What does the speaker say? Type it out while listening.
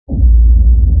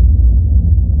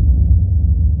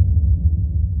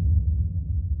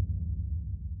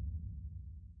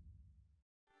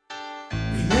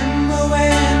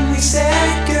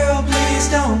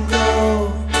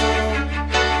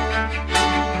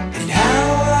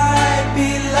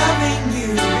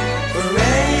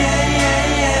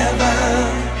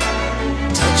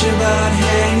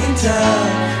tough,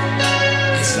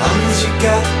 as long as you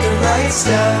got the right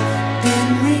stuff. In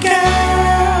we go.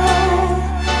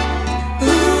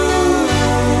 Ooh,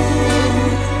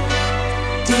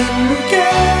 in we go.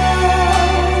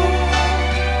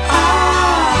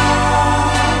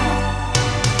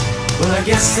 Well, I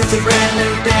guess it's a brand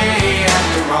new day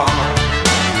after all.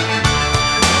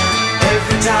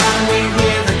 Every time we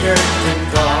hear the curtain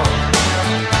call,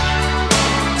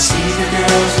 see the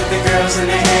girls with the girls in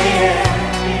their hair,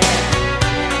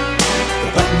 the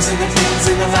buttons and the pins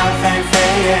and the loud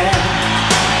fanfare.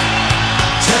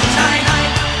 Tonight,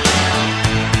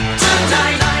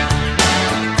 tonight,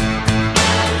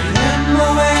 remember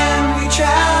when we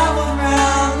traveled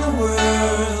around the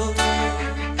world?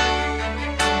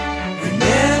 We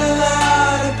met a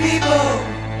lot of people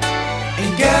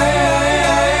and girls,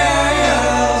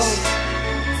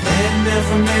 and they're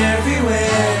from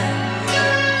everywhere.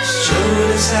 Showed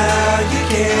us how you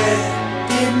get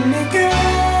in the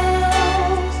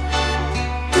girls.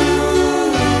 Ooh,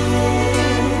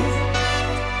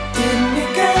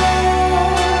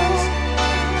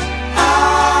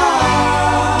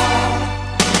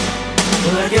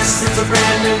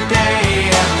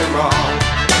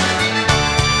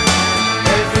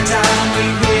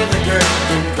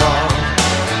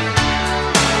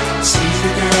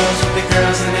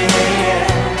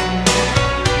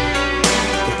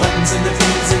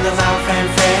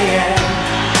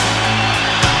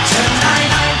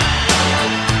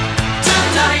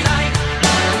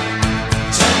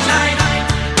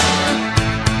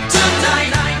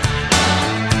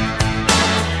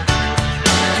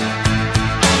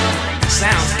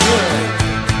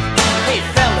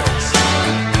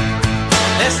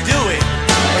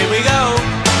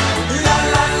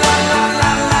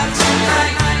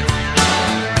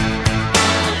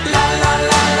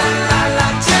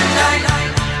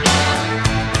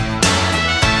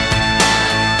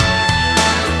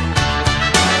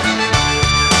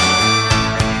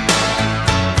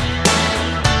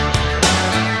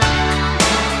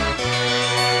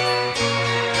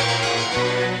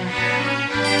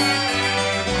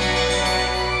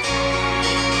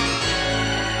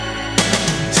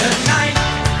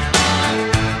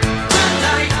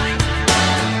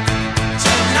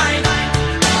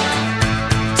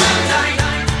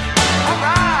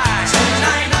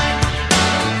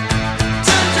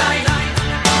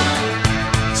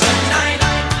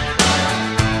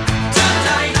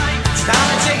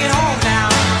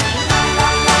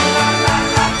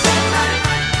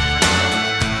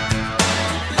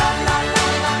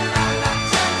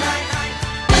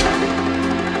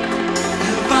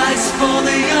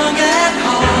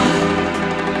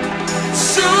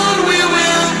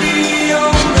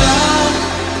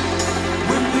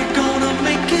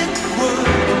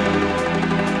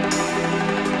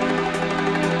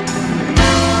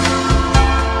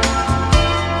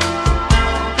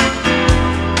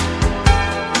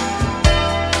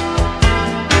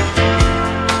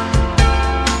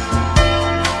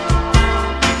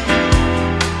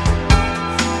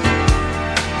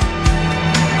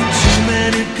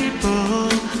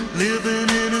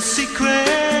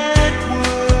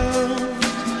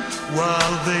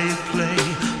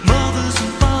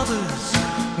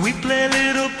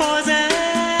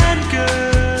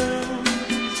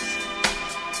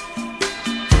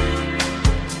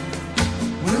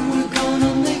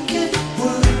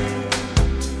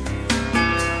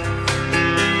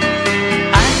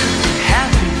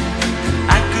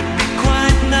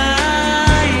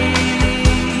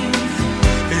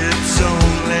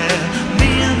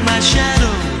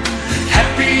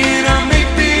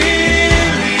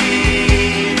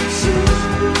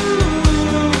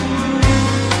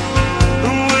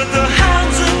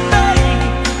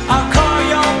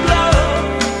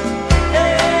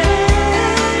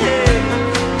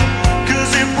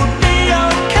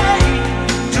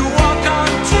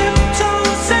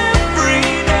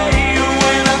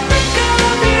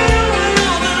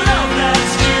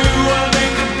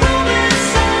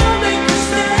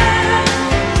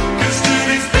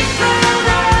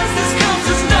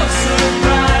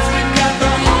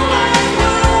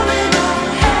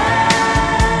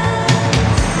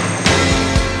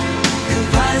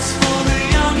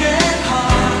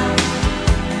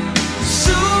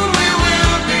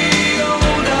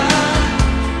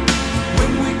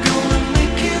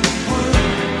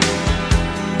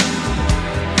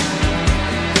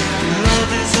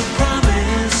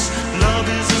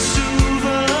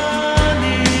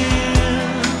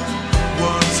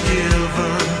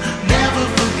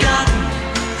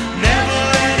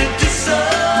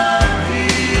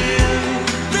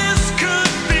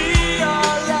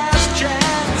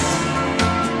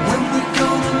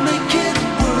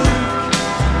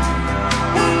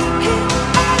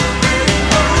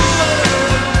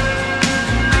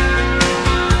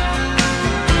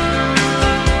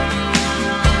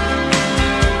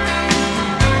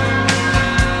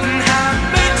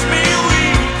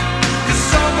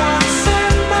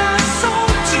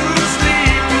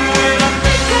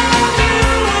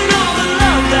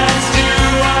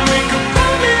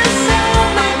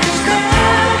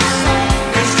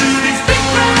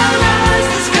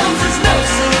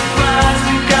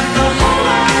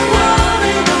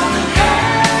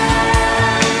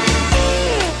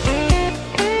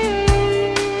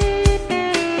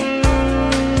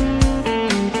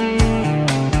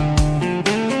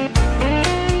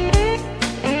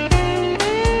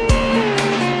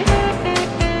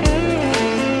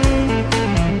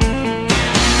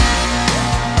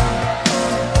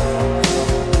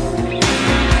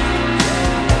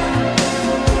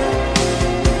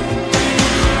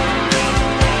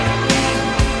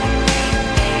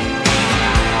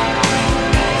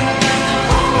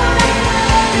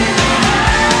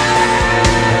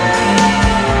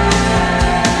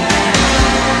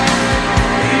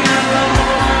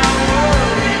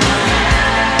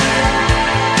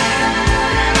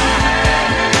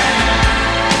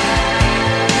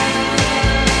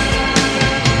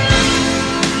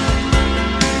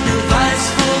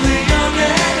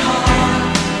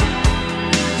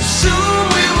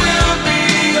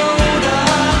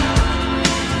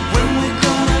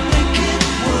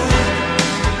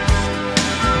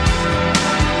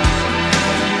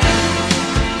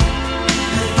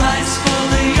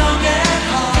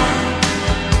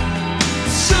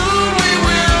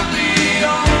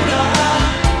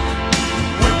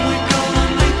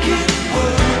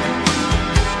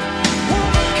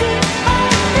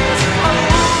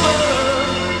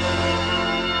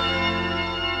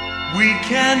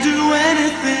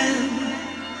 anything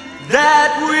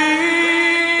that we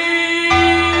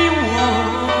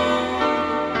want.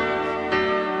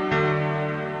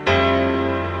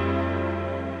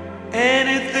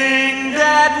 Anything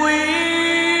that we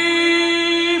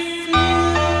feel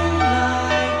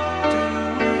like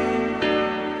doing.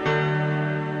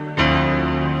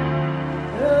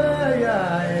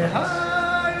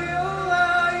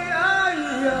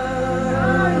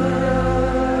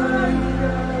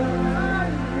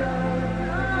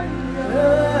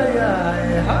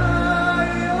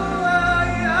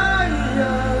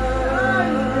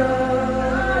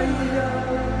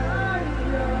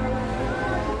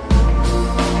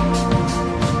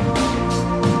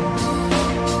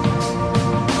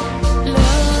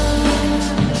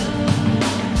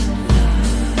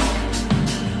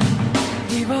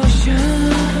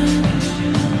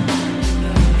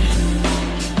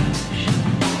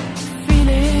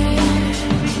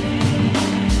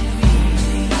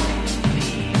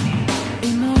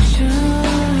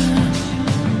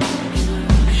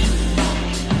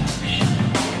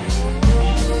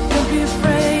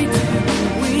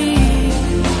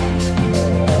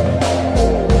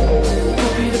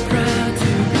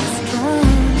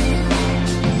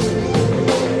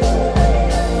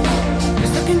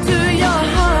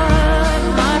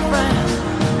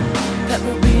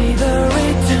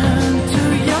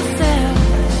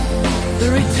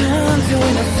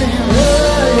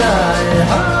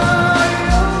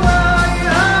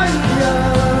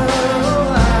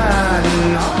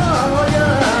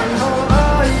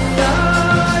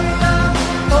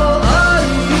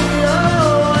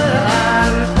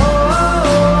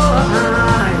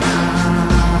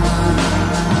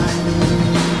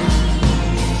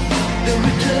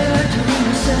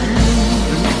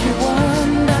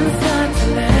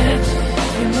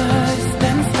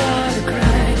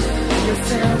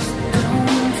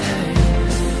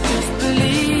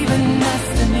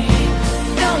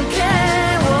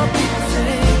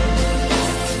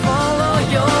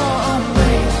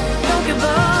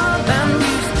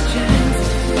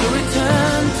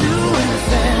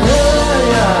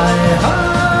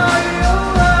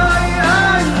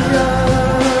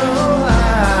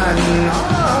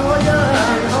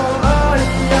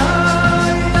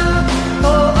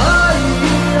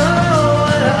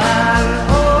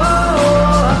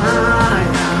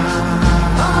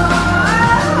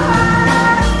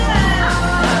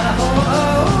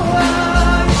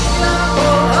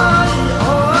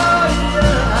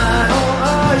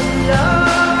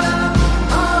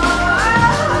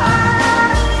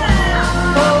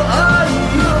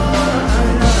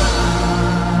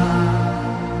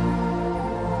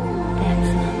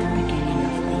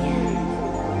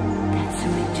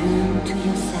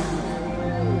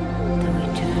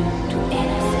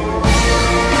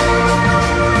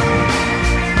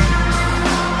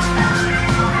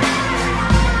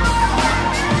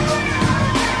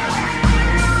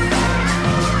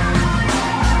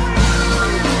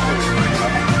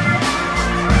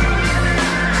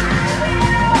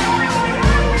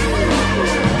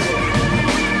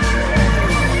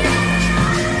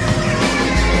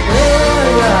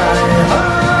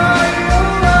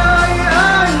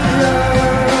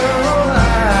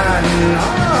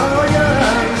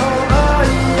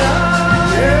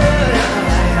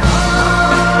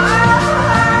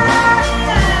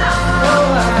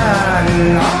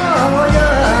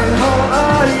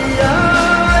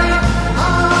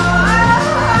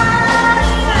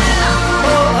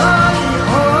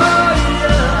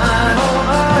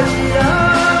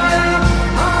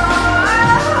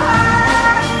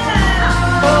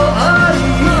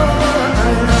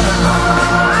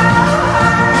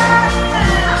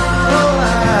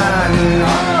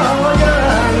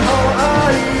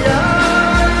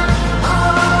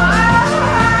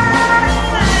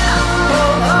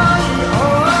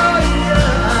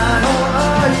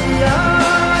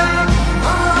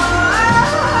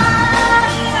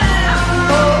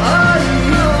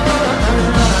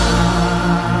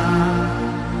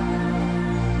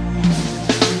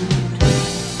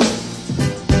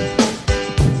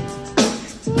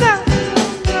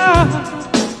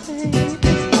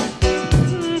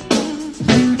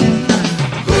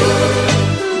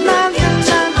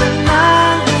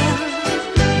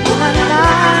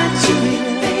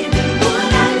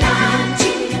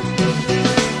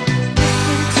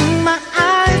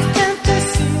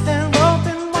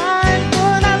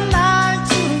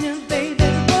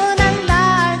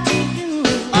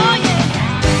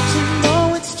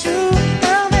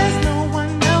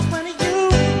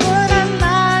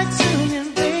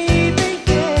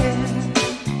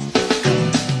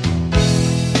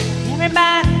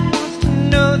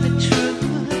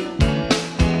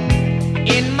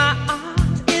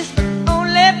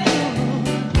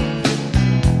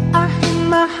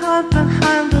 love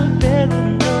behind the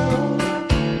bedroom door.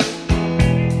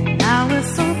 Now it's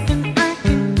something I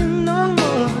can't do no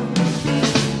more.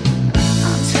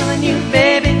 I'm telling you,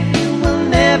 baby, you will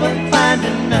never find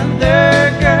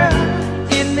another girl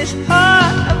in this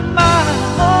heart of mine.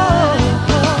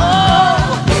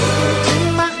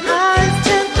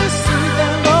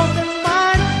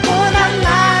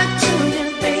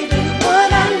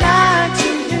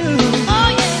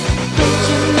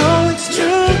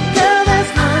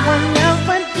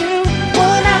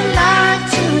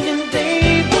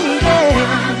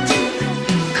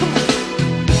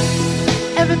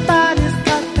 Everybody's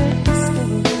got their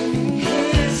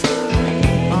history.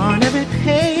 On every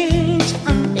page,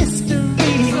 a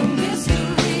mystery.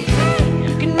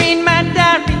 You can read my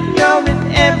diary, you're in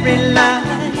every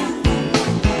line.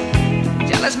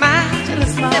 Jealous mind,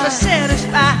 never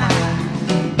satisfied.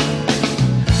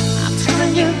 I'm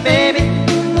telling you, baby,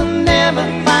 you will never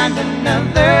find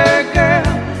another girl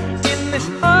in this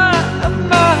heart of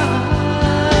mine.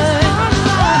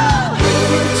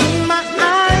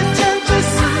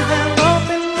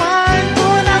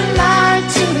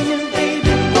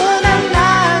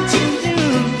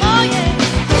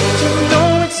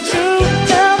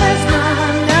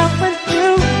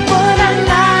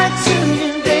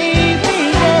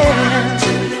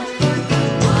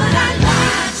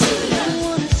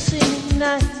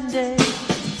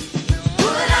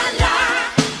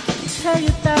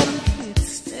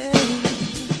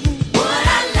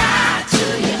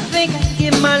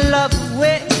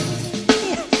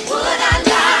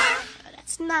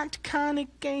 Not the kind of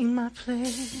game I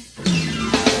play.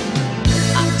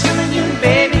 I'm telling you,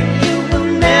 baby, you will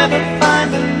never find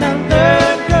another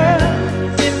girl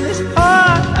in this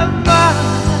heart of mine.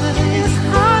 This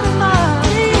heart of mine,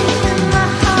 deep in my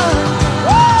heart.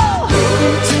 Woo!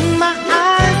 Into my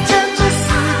eyes, can't you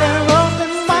see they're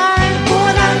open wide?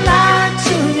 Would I lie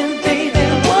to you, baby?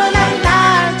 Would I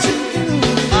lie to you?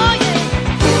 Oh yeah.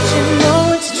 Don't you know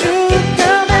it's true,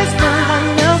 girl? There's no one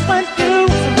else but you.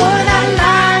 Would I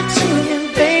lie to you,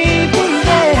 baby?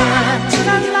 Yeah. Would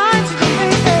I lie to you,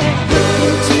 baby?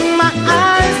 Into my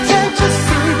eyes, can't you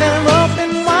see they're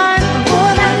open wide?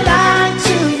 Would I lie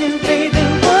to you, baby?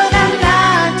 Would I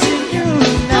lie to you?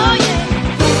 Oh yeah.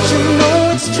 Don't you know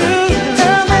it's true,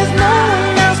 girl? There's no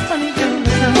one else but you.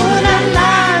 Would I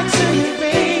lie to you,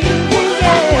 baby?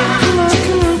 Yeah. Come on,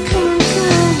 come on, come on, come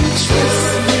on.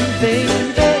 Trust me, baby.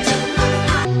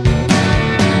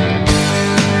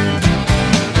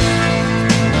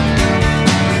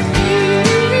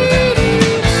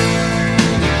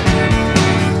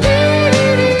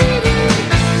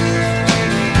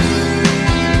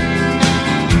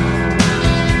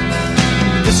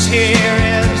 This here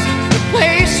is the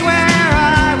place where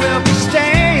I will be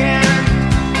staying.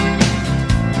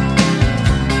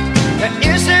 There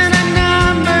isn't a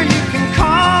number you can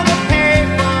call the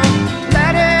payphone.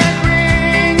 Let it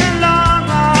ring a long,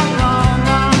 long, long,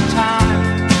 long time.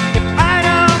 If I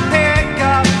don't pick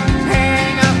up,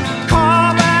 hang up,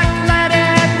 call back, let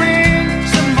it ring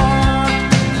some more.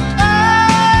 Oh,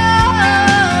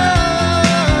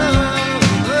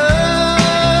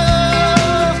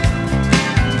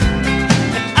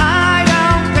 I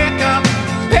don't pick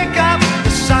up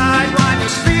the side while you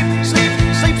sleeps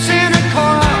in a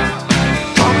corner.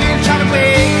 Call me and try to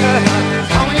wake her up.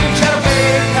 Call me and try to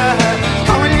wake her up.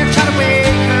 Call me and try to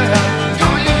wake her up.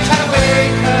 Call me and try to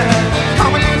wake her up. Call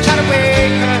me and try to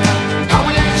wake her up. Call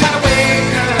me and try to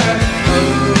wake her up.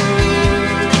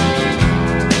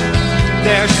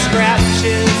 There's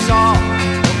scratches all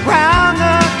around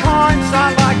the corners. I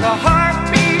like a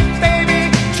heartbeat, baby,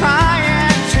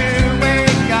 trying to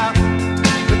wake up.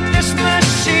 But this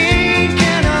machine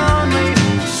can only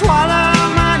swallow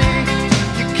money.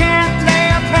 You can't lay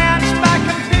a patch by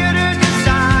computer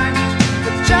design.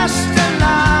 But just a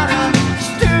lot of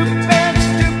stupid,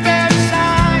 stupid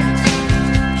signs.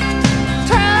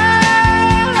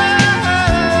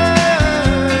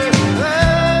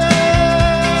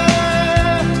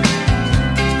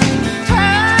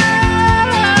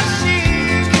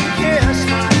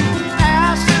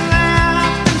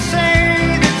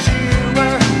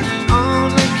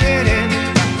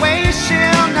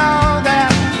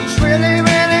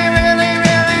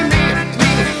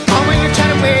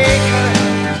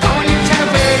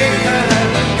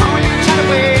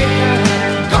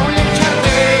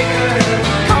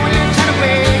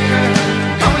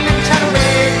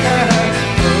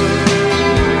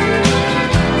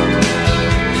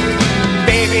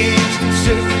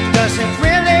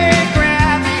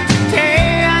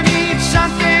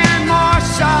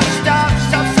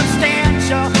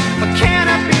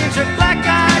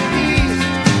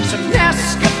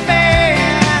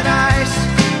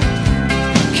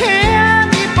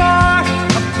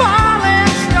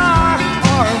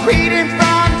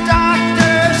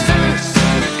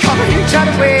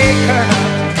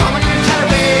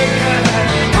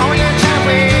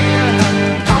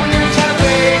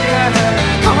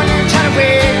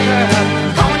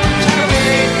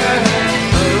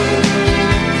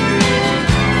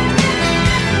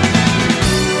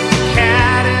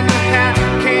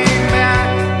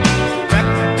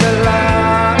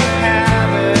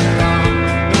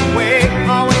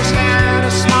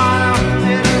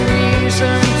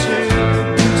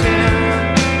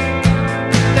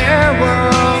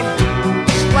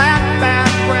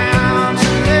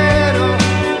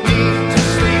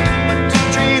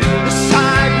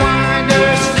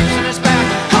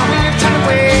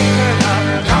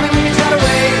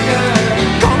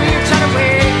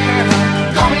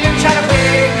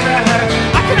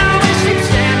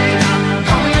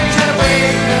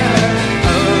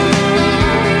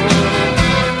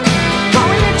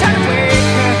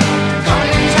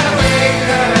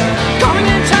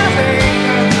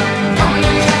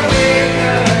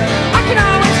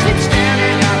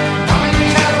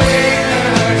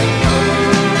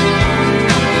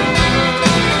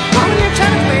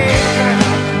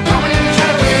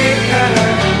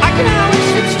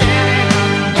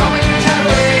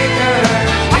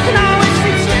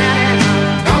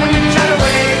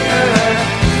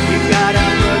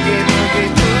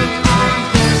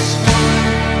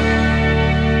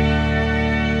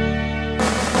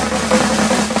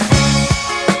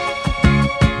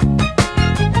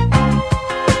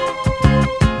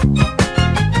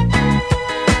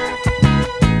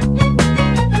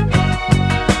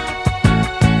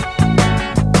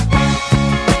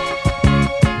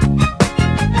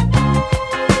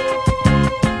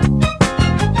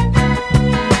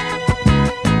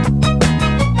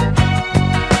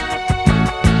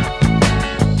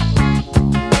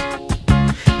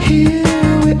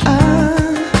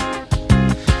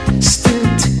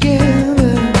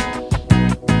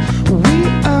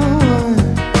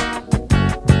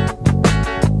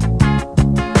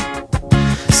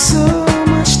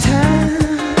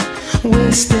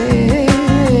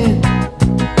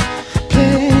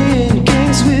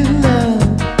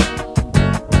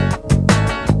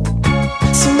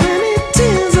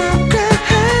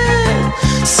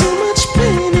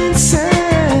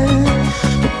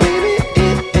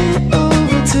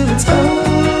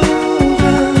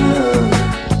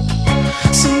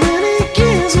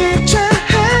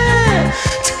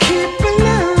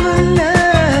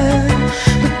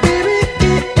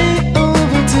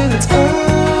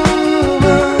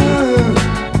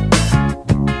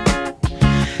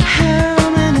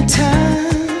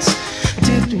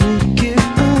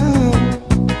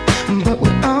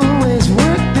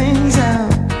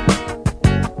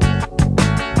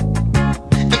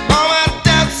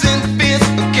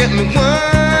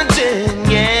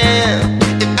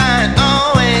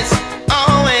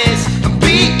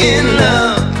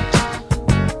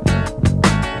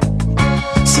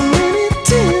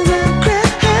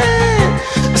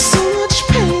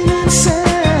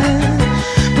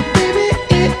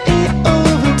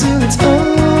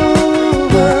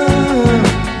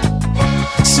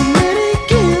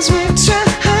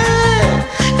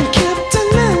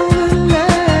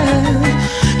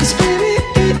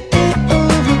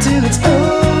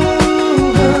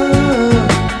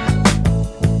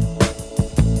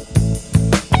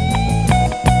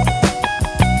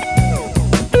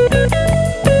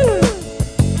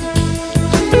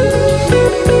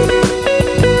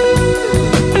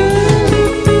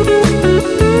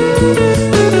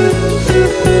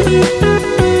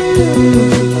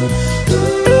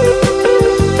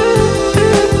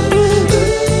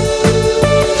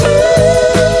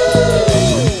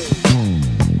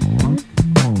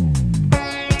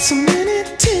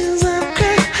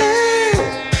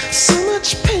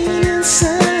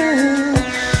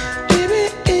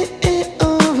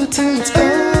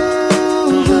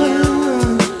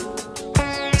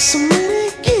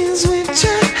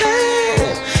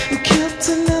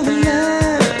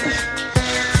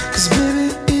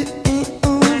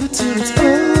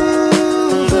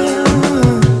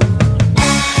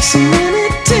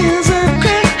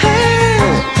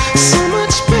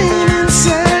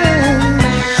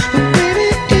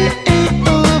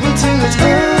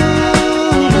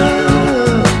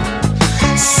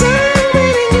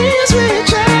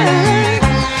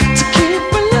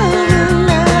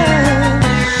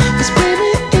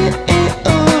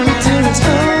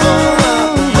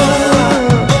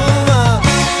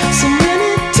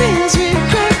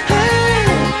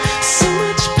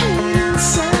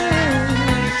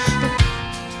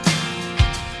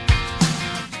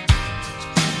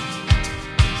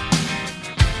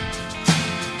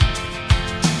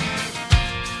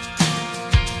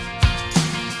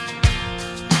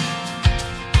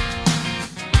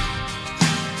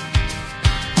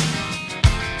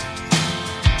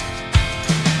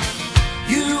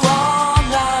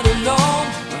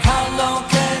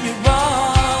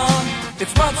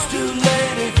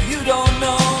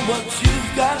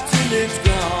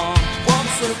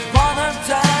 upon a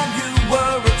time you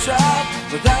were a child,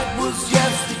 but that was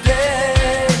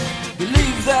yesterday.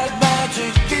 Believe that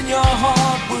magic in your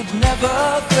heart would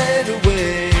never fade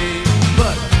away.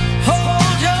 But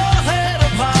hold your head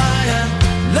up high and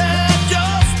let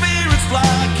your spirits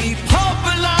fly. Keep hope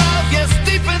alive, yes,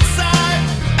 deep inside,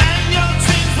 and your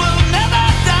dreams will never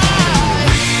die.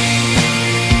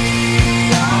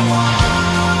 We are one.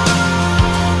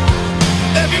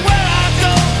 Everywhere I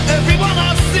go, everyone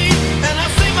I see, and I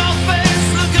see my face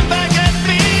looking back at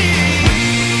me. We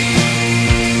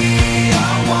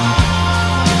are one.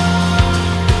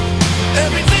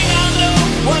 Everything I know,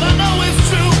 what I know is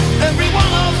true. Every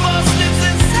one of us lives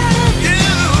inside of you.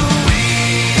 We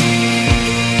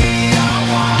are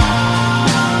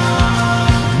one.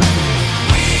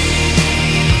 We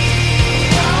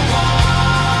are one.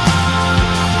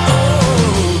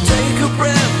 Oh, take a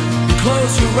breath,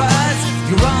 close your eyes.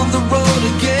 You're on the road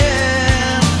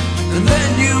again, and then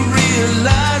you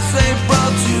realize they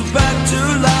brought you back to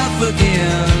life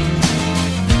again.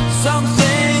 Some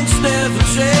things never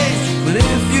change, but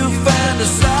if you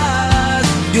fantasize,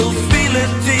 you'll feel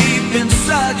it deep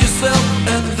inside yourself,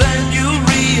 and then you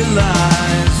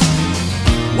realize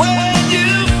when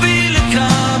you feel it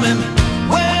coming,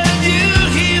 when you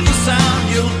hear the sound,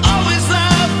 you'll always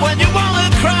laugh when you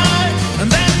wanna cry, and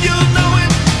then you'll know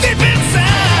it deep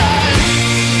inside.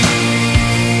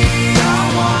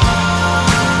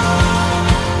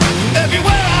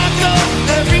 Everywhere I go,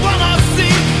 everyone I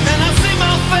see, and I see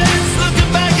my face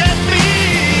looking back at me.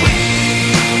 We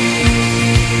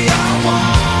are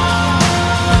one.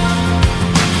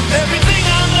 Everything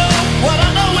I know, what I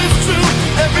know is true.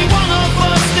 Every one of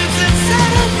us lives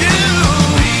inside of you.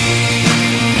 We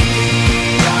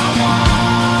are one.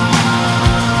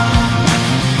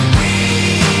 We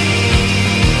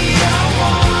are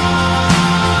one.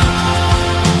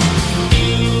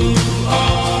 You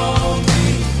are me,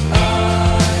 I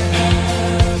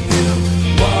am you.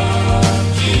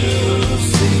 What you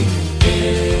see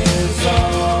is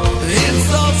all. It's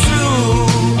all true.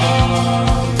 I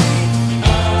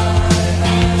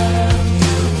am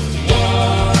you.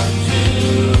 What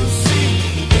you see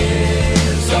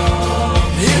is all.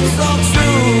 It's all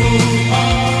true.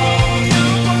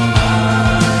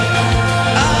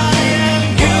 I am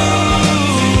you.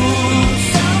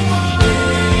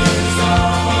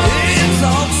 It's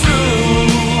all true.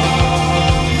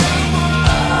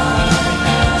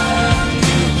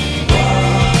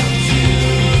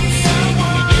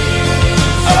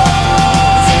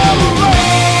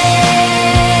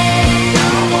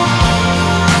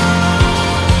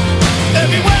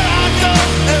 Everywhere I go,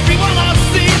 everyone I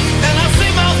see, and I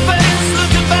see my face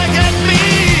looking back at me.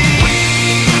 We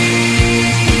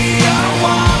are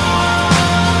one.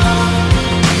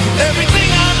 Everything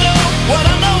I know, what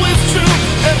I know is true.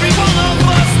 Every one of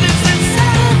us lives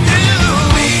inside of you.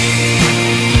 We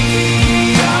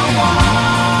are one.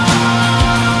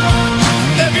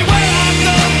 Everywhere I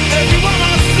go, everyone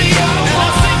I see, and I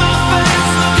see my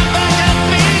face looking back at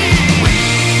me. We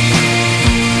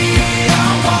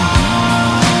are one.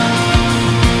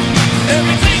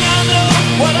 Everything I know,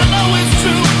 what I know is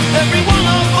true. Every one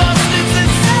of us lives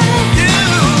inside of you.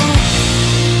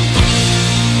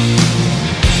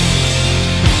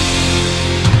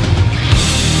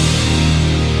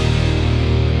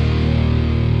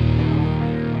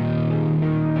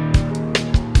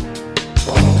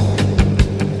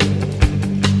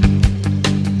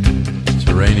 It's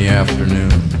a rainy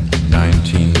afternoon,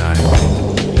 1990,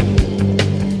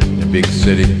 in a big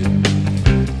city.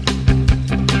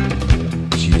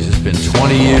 Jeez, it's been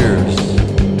 20 years.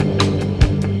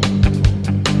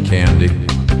 Candy,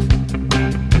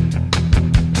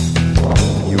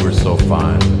 you were so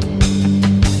fine.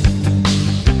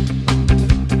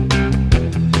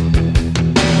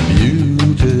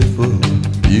 Beautiful,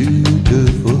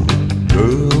 beautiful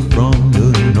girl from the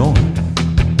north.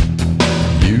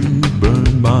 You burn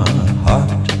my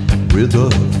heart with a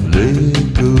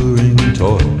flickering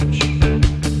torch.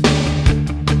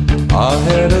 I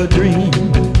had a dream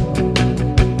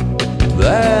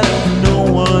that no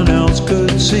one else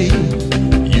could see.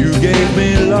 You gave me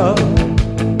love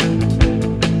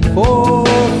for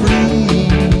free.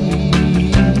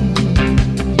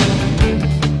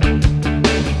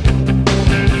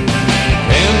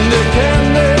 Candy,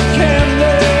 candy,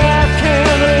 candy, I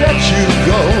can't let you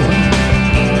go.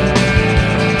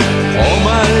 All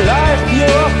my life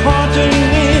you're haunting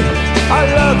me, I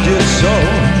loved you so.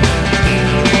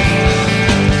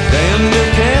 Candy,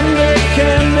 candy,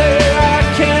 candy, I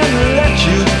can't let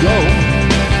you go.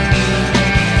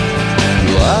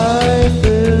 Life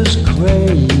is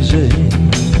crazy.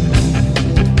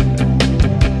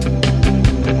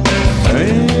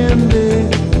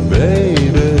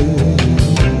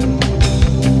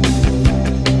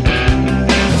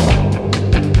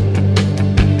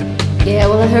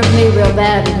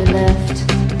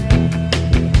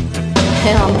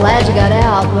 Hell, I'm glad you got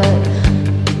out,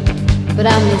 but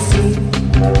I miss you.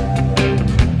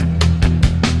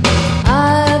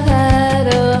 I've had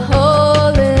a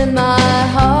hole in my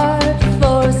heart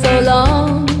for so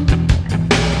long.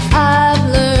 I've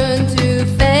learned to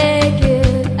fake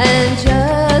it and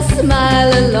just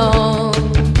smile along.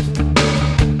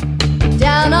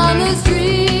 Down on the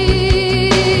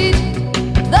street,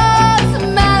 the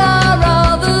smell are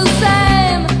all the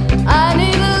same. I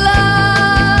need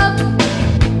love,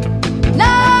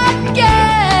 not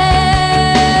games.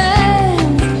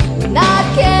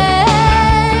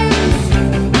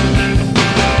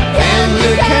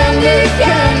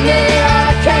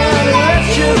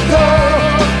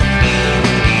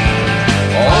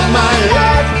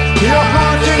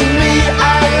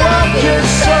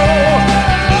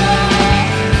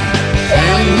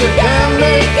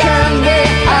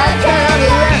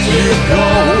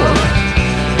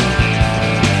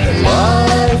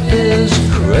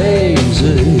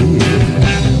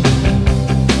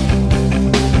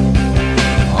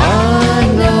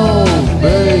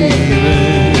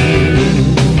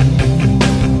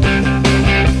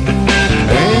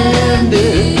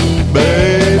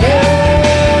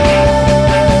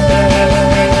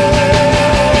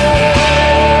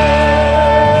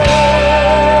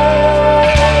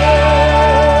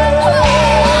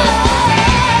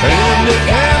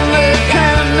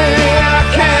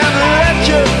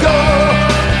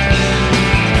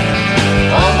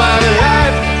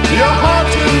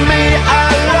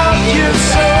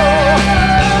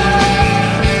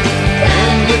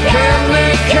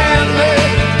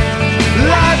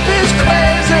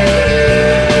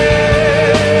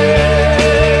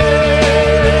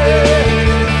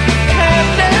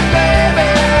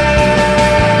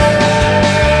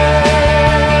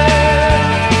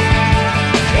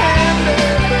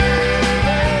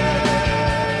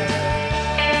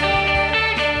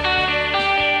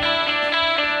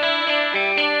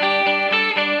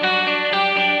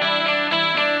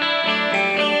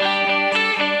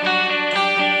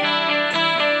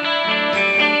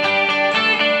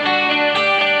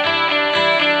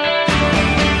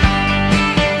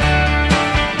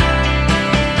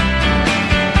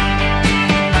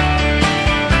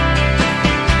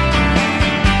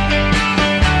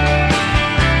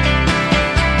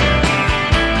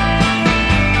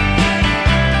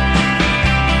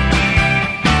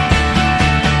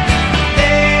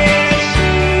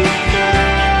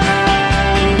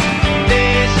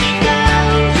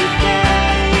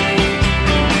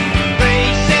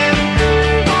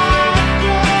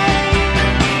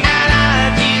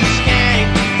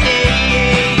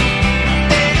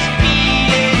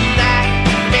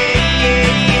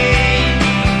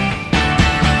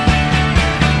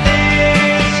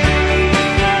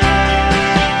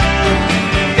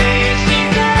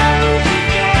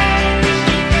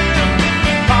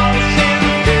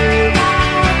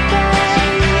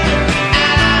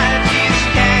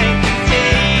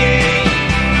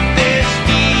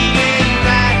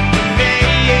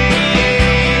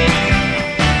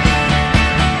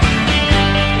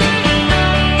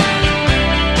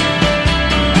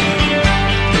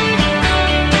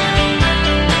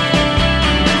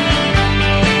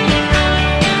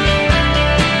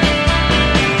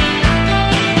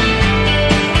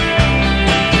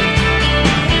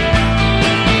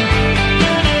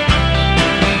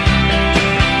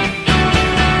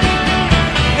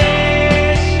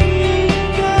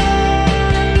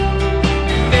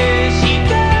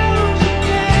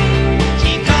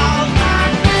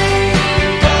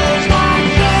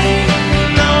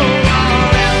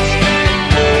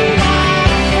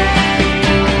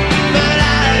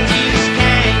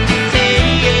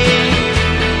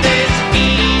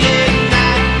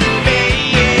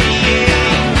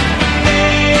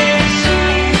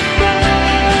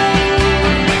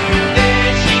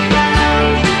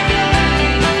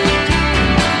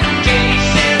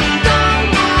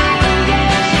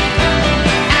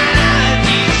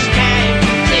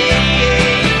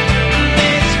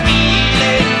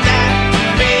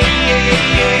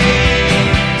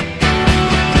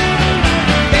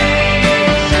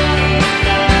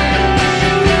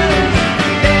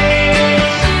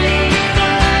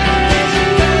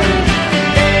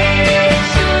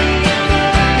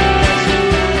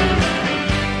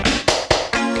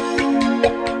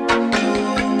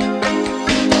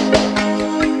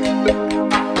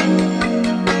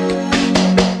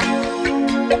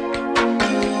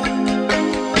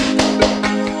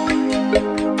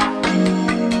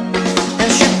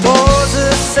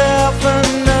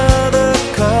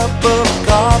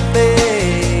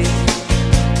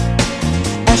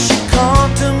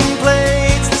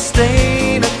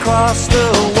 across the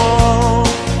wall.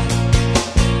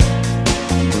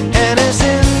 And it's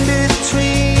in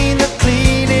between the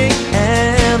cleaning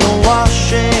and the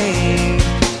washing.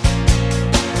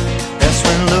 That's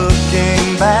when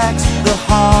looking back's the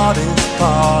hardest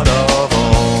part of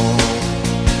all.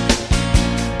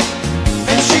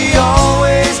 And she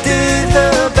always did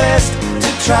her best to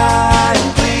try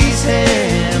and please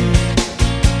him,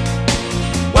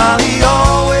 while he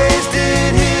always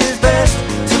did his best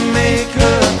to make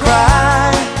her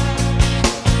cry.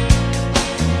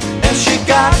 And she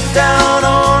got down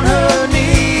on her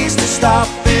knees to stop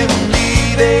him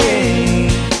leaving,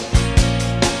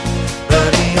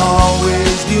 but he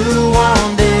always knew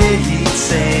one day he'd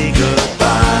say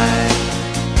goodbye.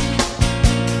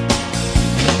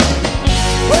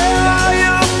 Where are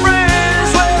your friends?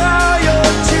 Where are your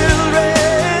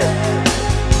children?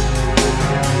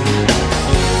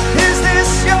 Is this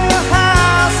your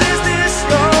house? Is this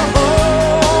your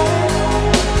home?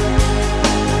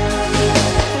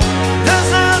 Does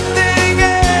nothing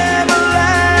ever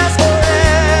last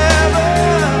forever?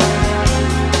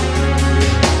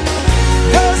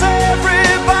 Does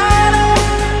everybody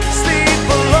sleep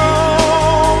alone?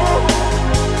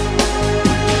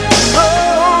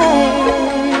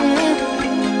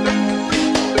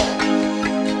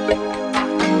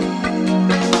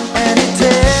 And he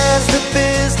tears the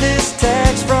business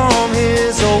tags from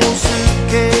his old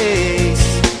suitcase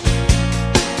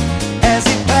as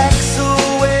he packs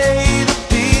away the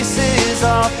pieces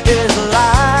of his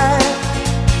life.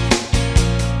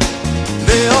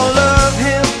 They all love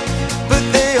him, but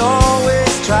they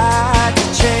always try to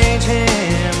change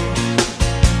him.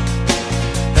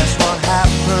 That's what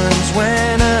happens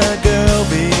when a girl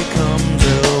becomes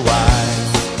a wife.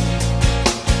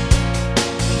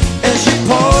 And she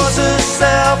pours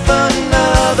herself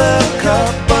another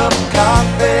cup of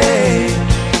coffee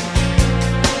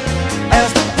as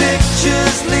the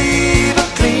pictures leave a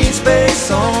clean space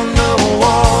on the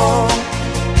wall.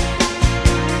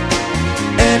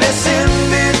 And it's in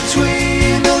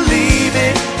between the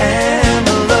leaving and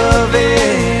the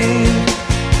loving.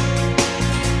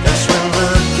 That's when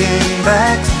looking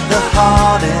back's the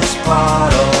hardest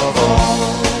part of all.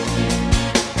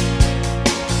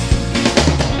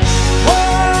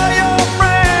 Where are your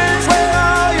friends? Where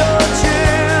are your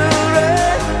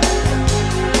children?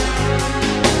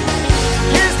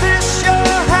 Is this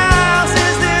your house?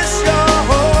 Is this your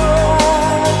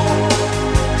home?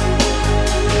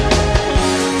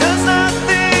 Does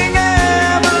nothing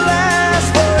ever last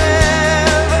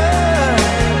forever?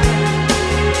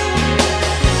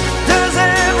 Does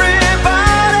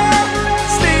everybody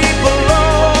sleep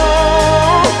alone?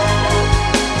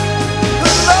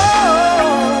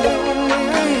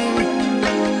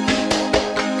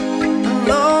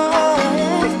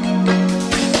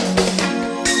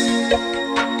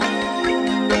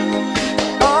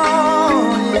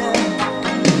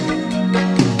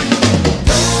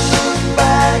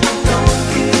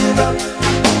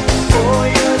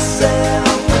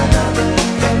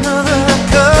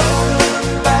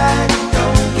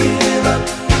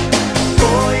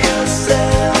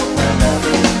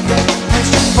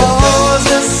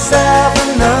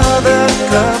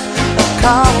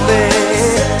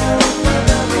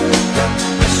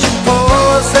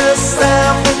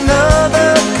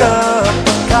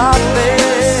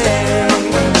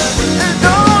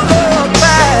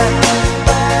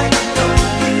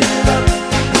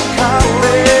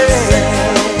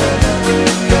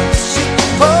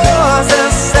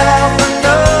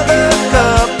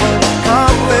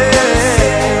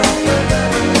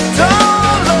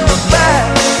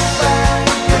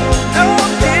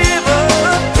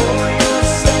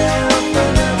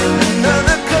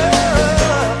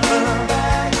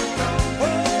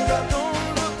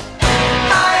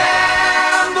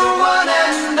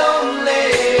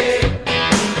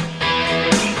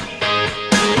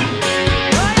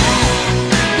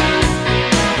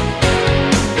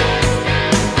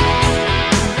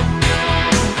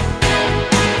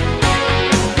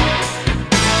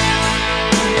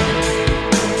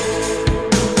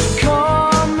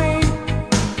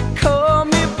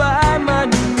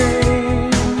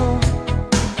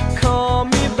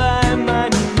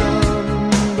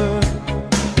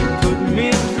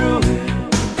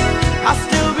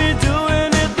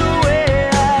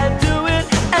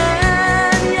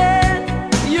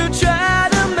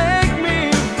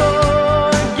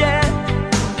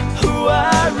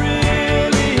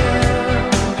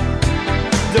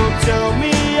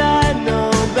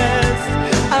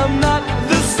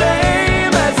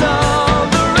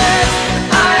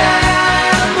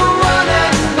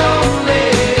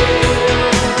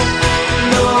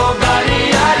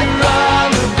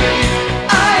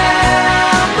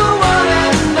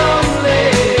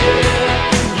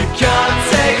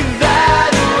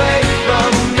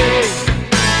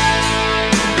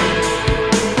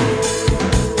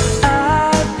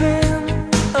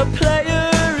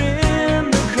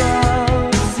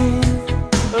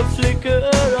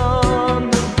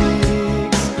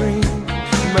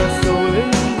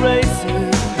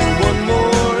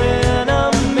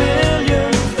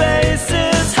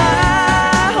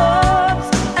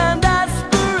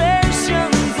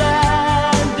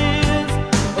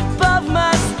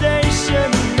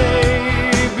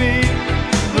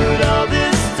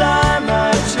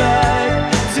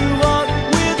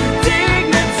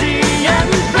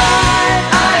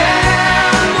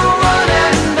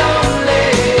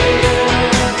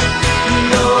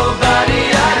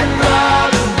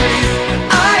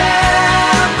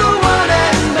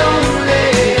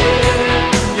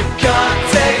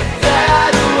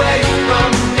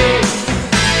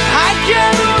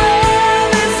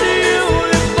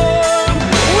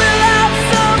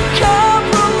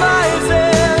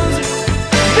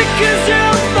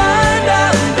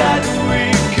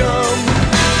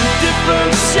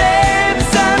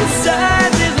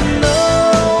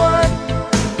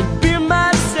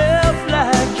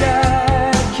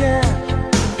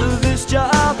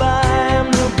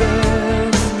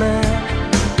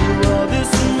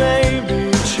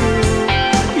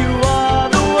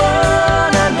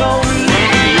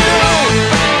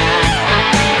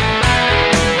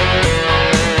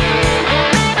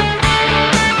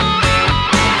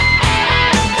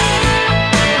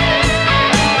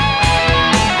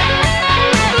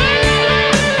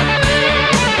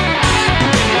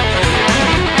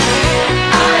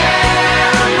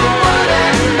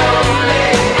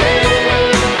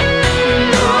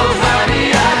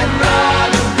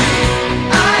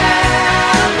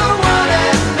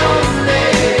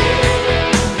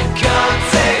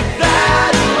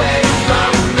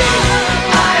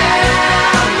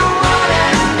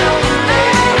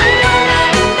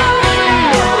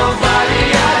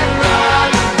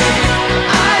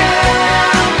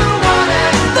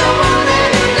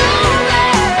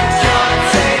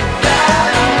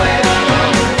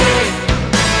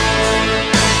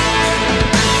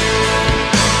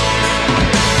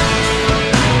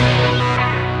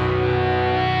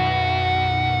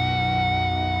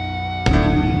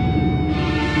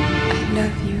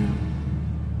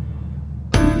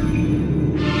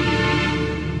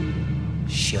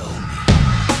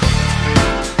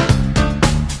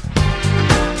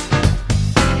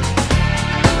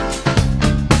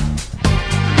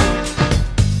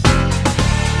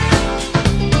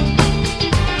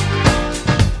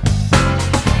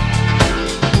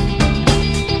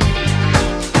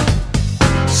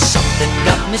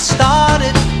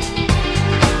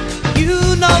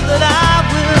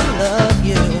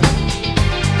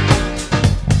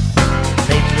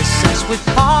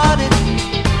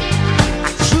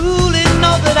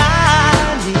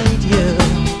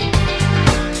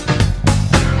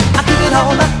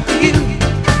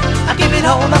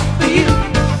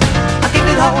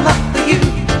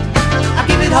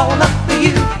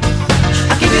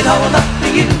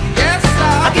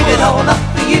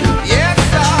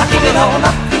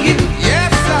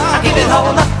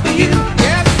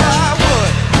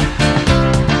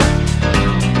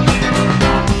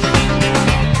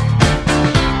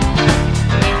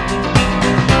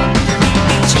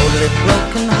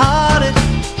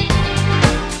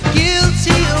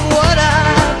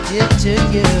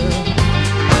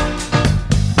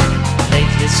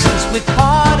 Lately since we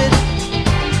parted,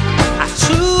 I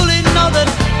truly know that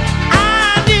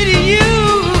I need you.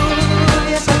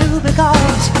 Yes, I do,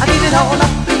 because I give it all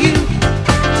up for you.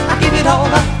 I give it all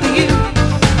up for you.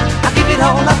 I give it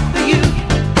all up for you.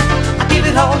 I give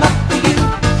it all up for you.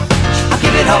 I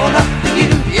give it all up for you.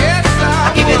 Yes,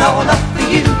 I give it all up for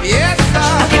you. Yes,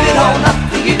 I give it all up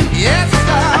for you. Yes,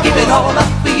 I give it all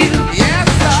up for you. Yes,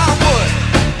 I would.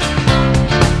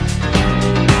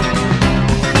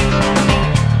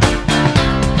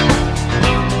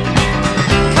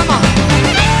 Come on.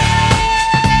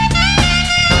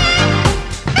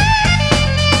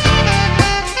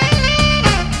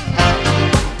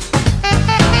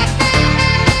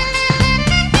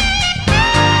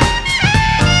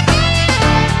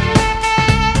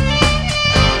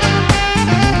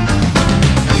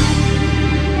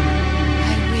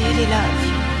 I really love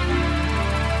you.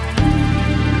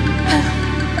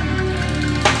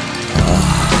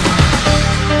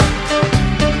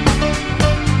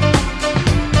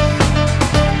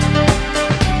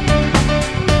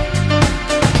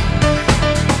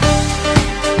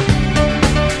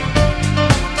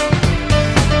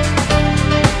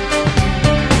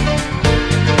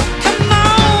 Come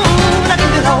on, I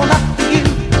give it all up for you.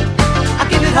 I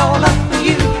give it all up for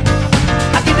you.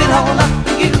 I give it all up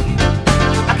for you.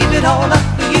 I give it all up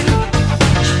for you.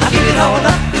 I give it all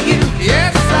up for you.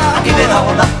 Yes, I give it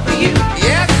all up for you.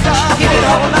 Yes, I give it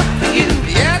all up for you.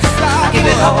 Yes, I give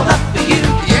it all up for you.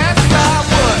 Yes, I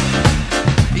would.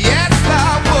 Yes, I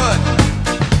would.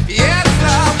 Yes,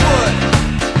 I would.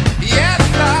 Yes,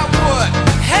 I would.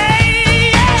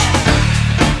 Hey, yeah.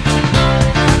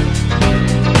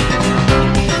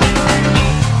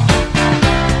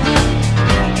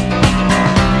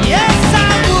 Yes,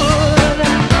 I would.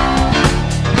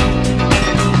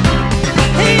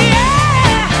 Yeah.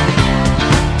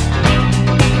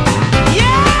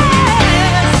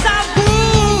 Yes, I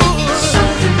would.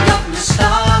 Something got me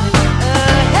started.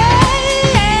 Hey,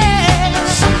 yeah.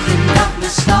 Something got me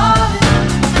started.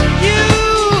 You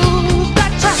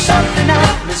got your something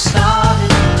got me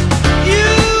started. You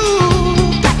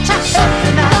got your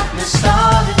something got me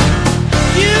started.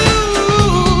 You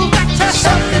got your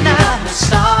something got me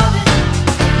started.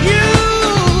 You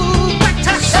got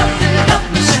your something got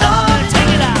me started.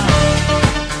 Take it out.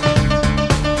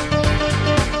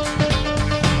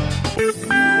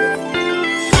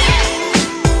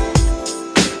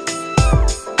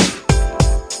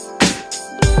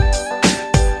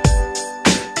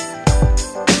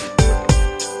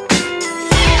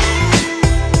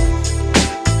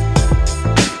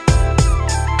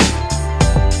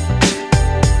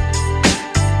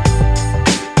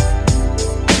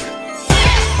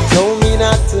 Told me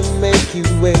not to make you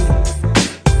wait,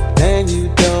 and you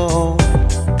don't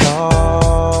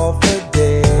call for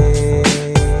days.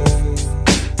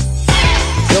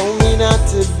 Told me not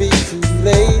to be too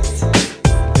late,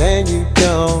 and you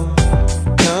don't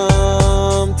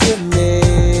come to me.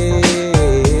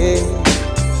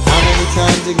 How many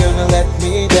times you gonna let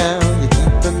me down? You're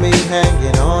keeping me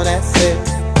hanging on that set.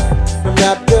 I'm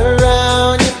wrapped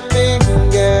around your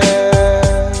finger.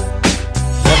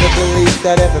 Never believed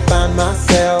I'd ever find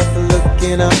myself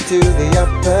looking up to the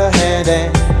upper hand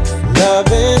and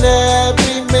loving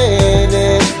every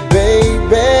minute,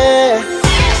 baby.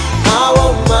 I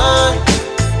won't mind,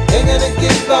 ain't gonna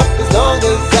give up as long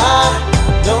as I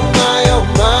know my own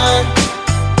mind.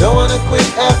 Don't wanna quit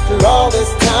after all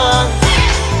this time.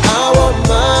 I won't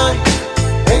mind,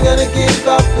 ain't gonna give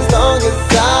up as long as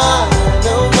I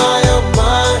know my own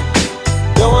mind.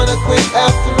 Don't wanna quit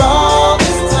after all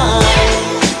this time.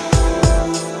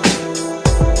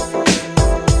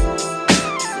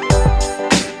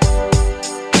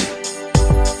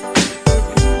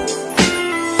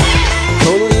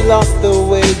 Totally lost the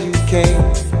way you came.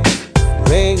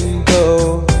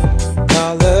 Rainbow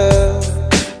color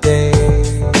day.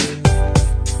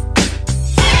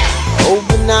 Oh,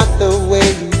 but not the way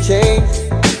you changed.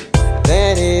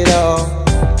 Then it all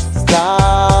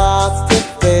starts to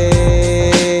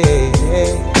fade.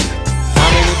 How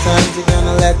many times you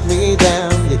gonna let me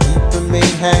down? You're keeping me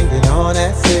hanging on,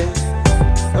 that's it.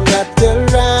 I'm wrapped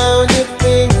around your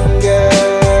finger.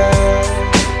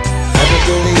 Never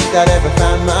believed I'd ever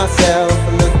find myself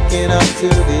looking up to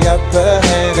the upper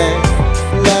hand and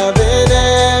loving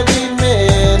every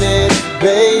minute,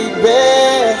 baby.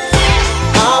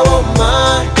 I won't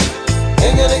mind,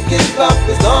 ain't gonna give up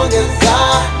as long as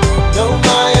I know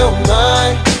my own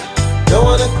mind. Don't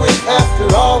wanna quit after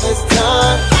all this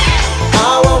time.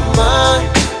 I won't mind,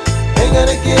 ain't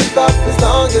gonna give up as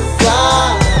long as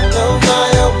I know my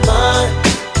own mind.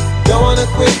 Don't wanna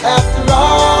quit after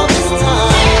all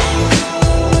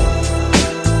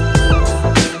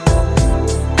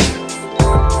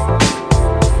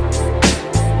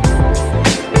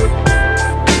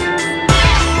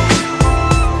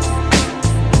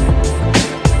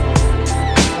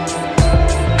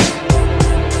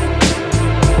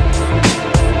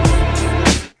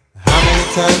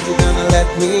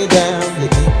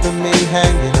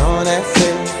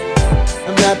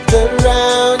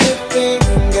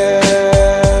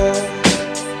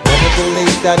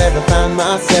think I'd ever find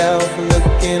myself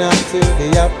looking up to the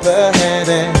upper hand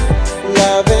and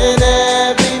loving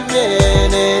every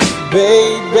minute,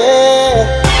 baby.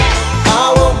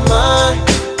 I won't mind,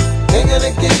 ain't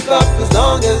gonna give up as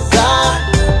long as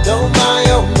I know my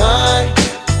own mind.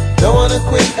 Don't wanna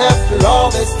quit after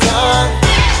all this time.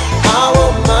 I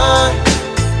won't mind,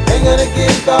 ain't gonna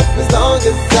give up as long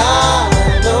as I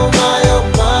know my own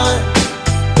mind.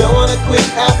 Don't wanna quit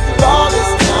after all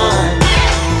this time.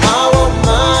 I won't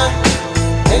mind,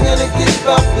 ain't gonna give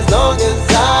up as long as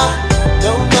I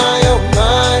know my own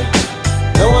mind.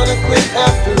 Don't wanna quit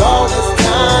after all this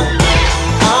time.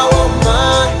 I won't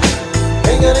mind,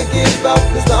 ain't gonna give up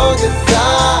as long as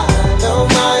I know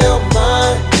my own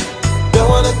mind. Don't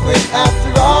wanna quit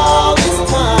after all this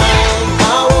time.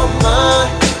 I won't mind,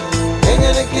 ain't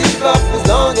gonna give up as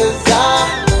long as I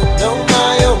know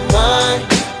my own mind.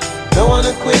 Don't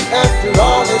wanna quit after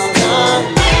all this time.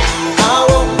 I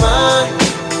won't mind,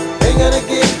 ain't gonna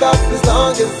give up as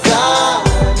long as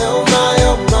I know my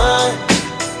own mind.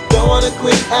 Don't wanna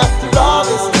quit after all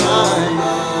this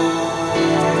time.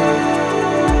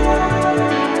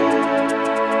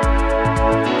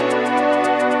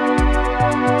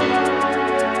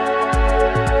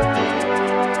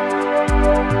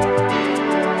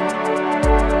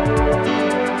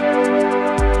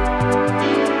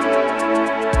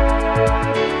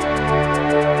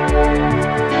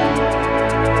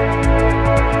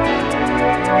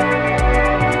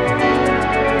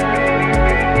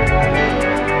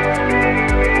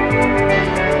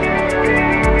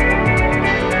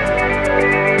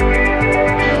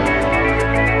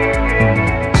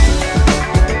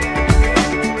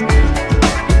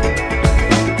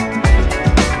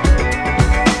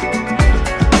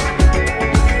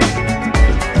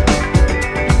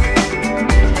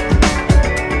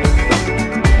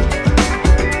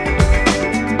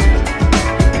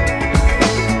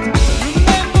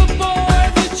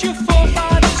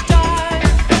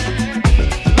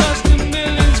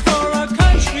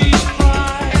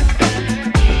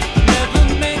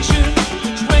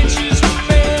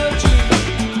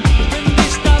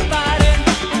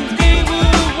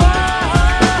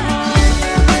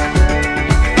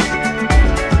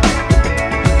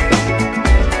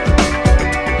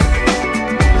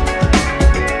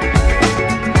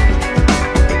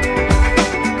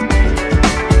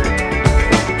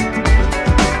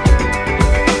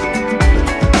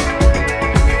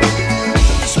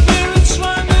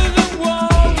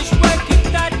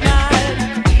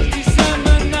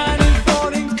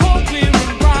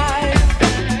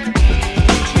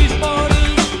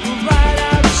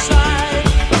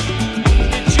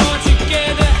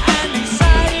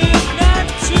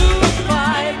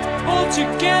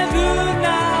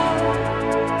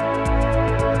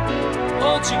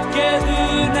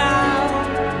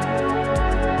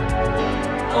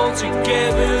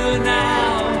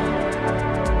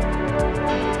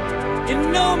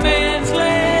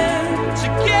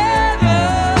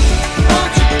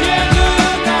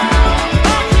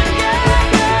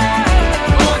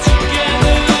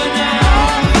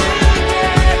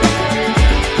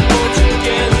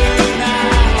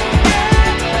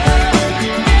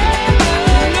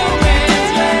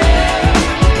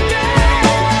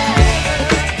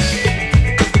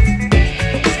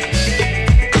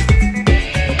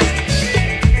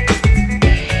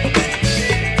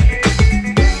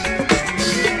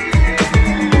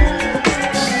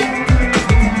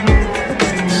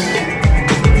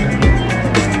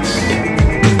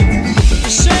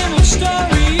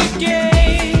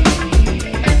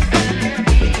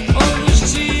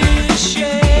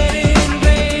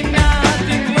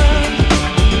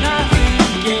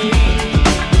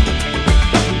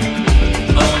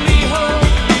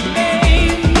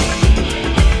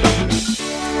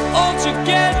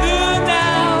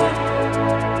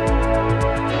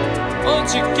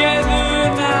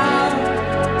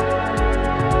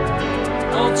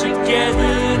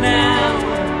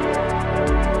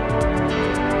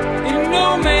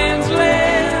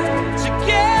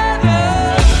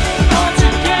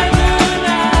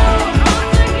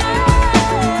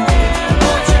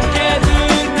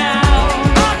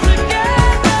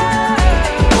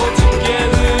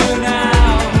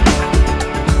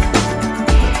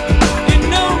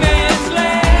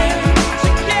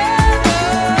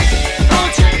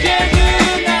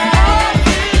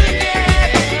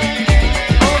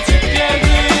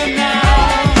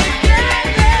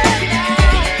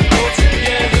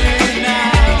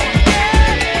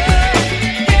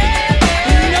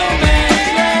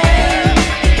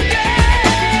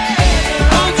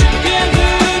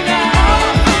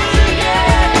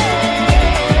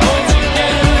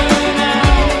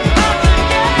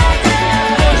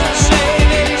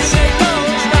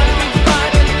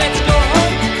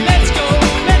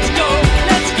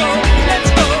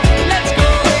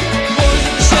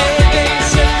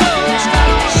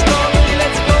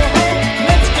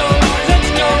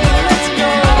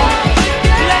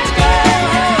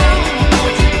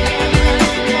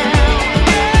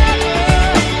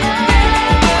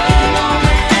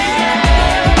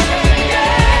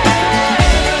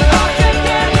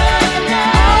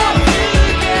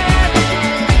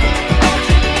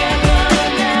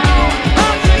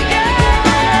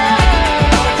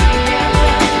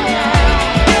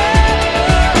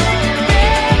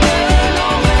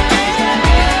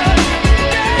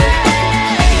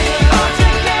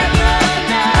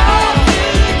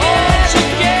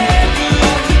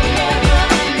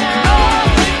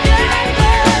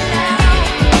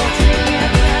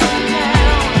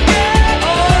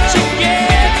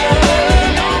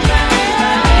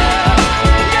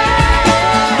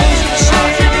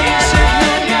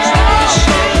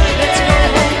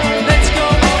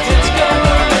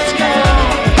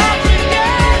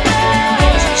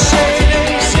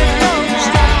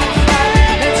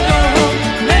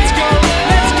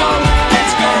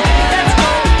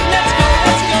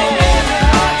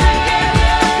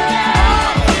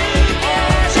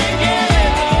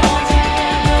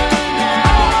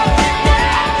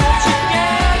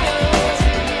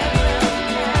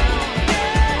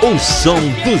 o som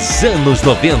dos anos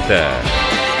 90.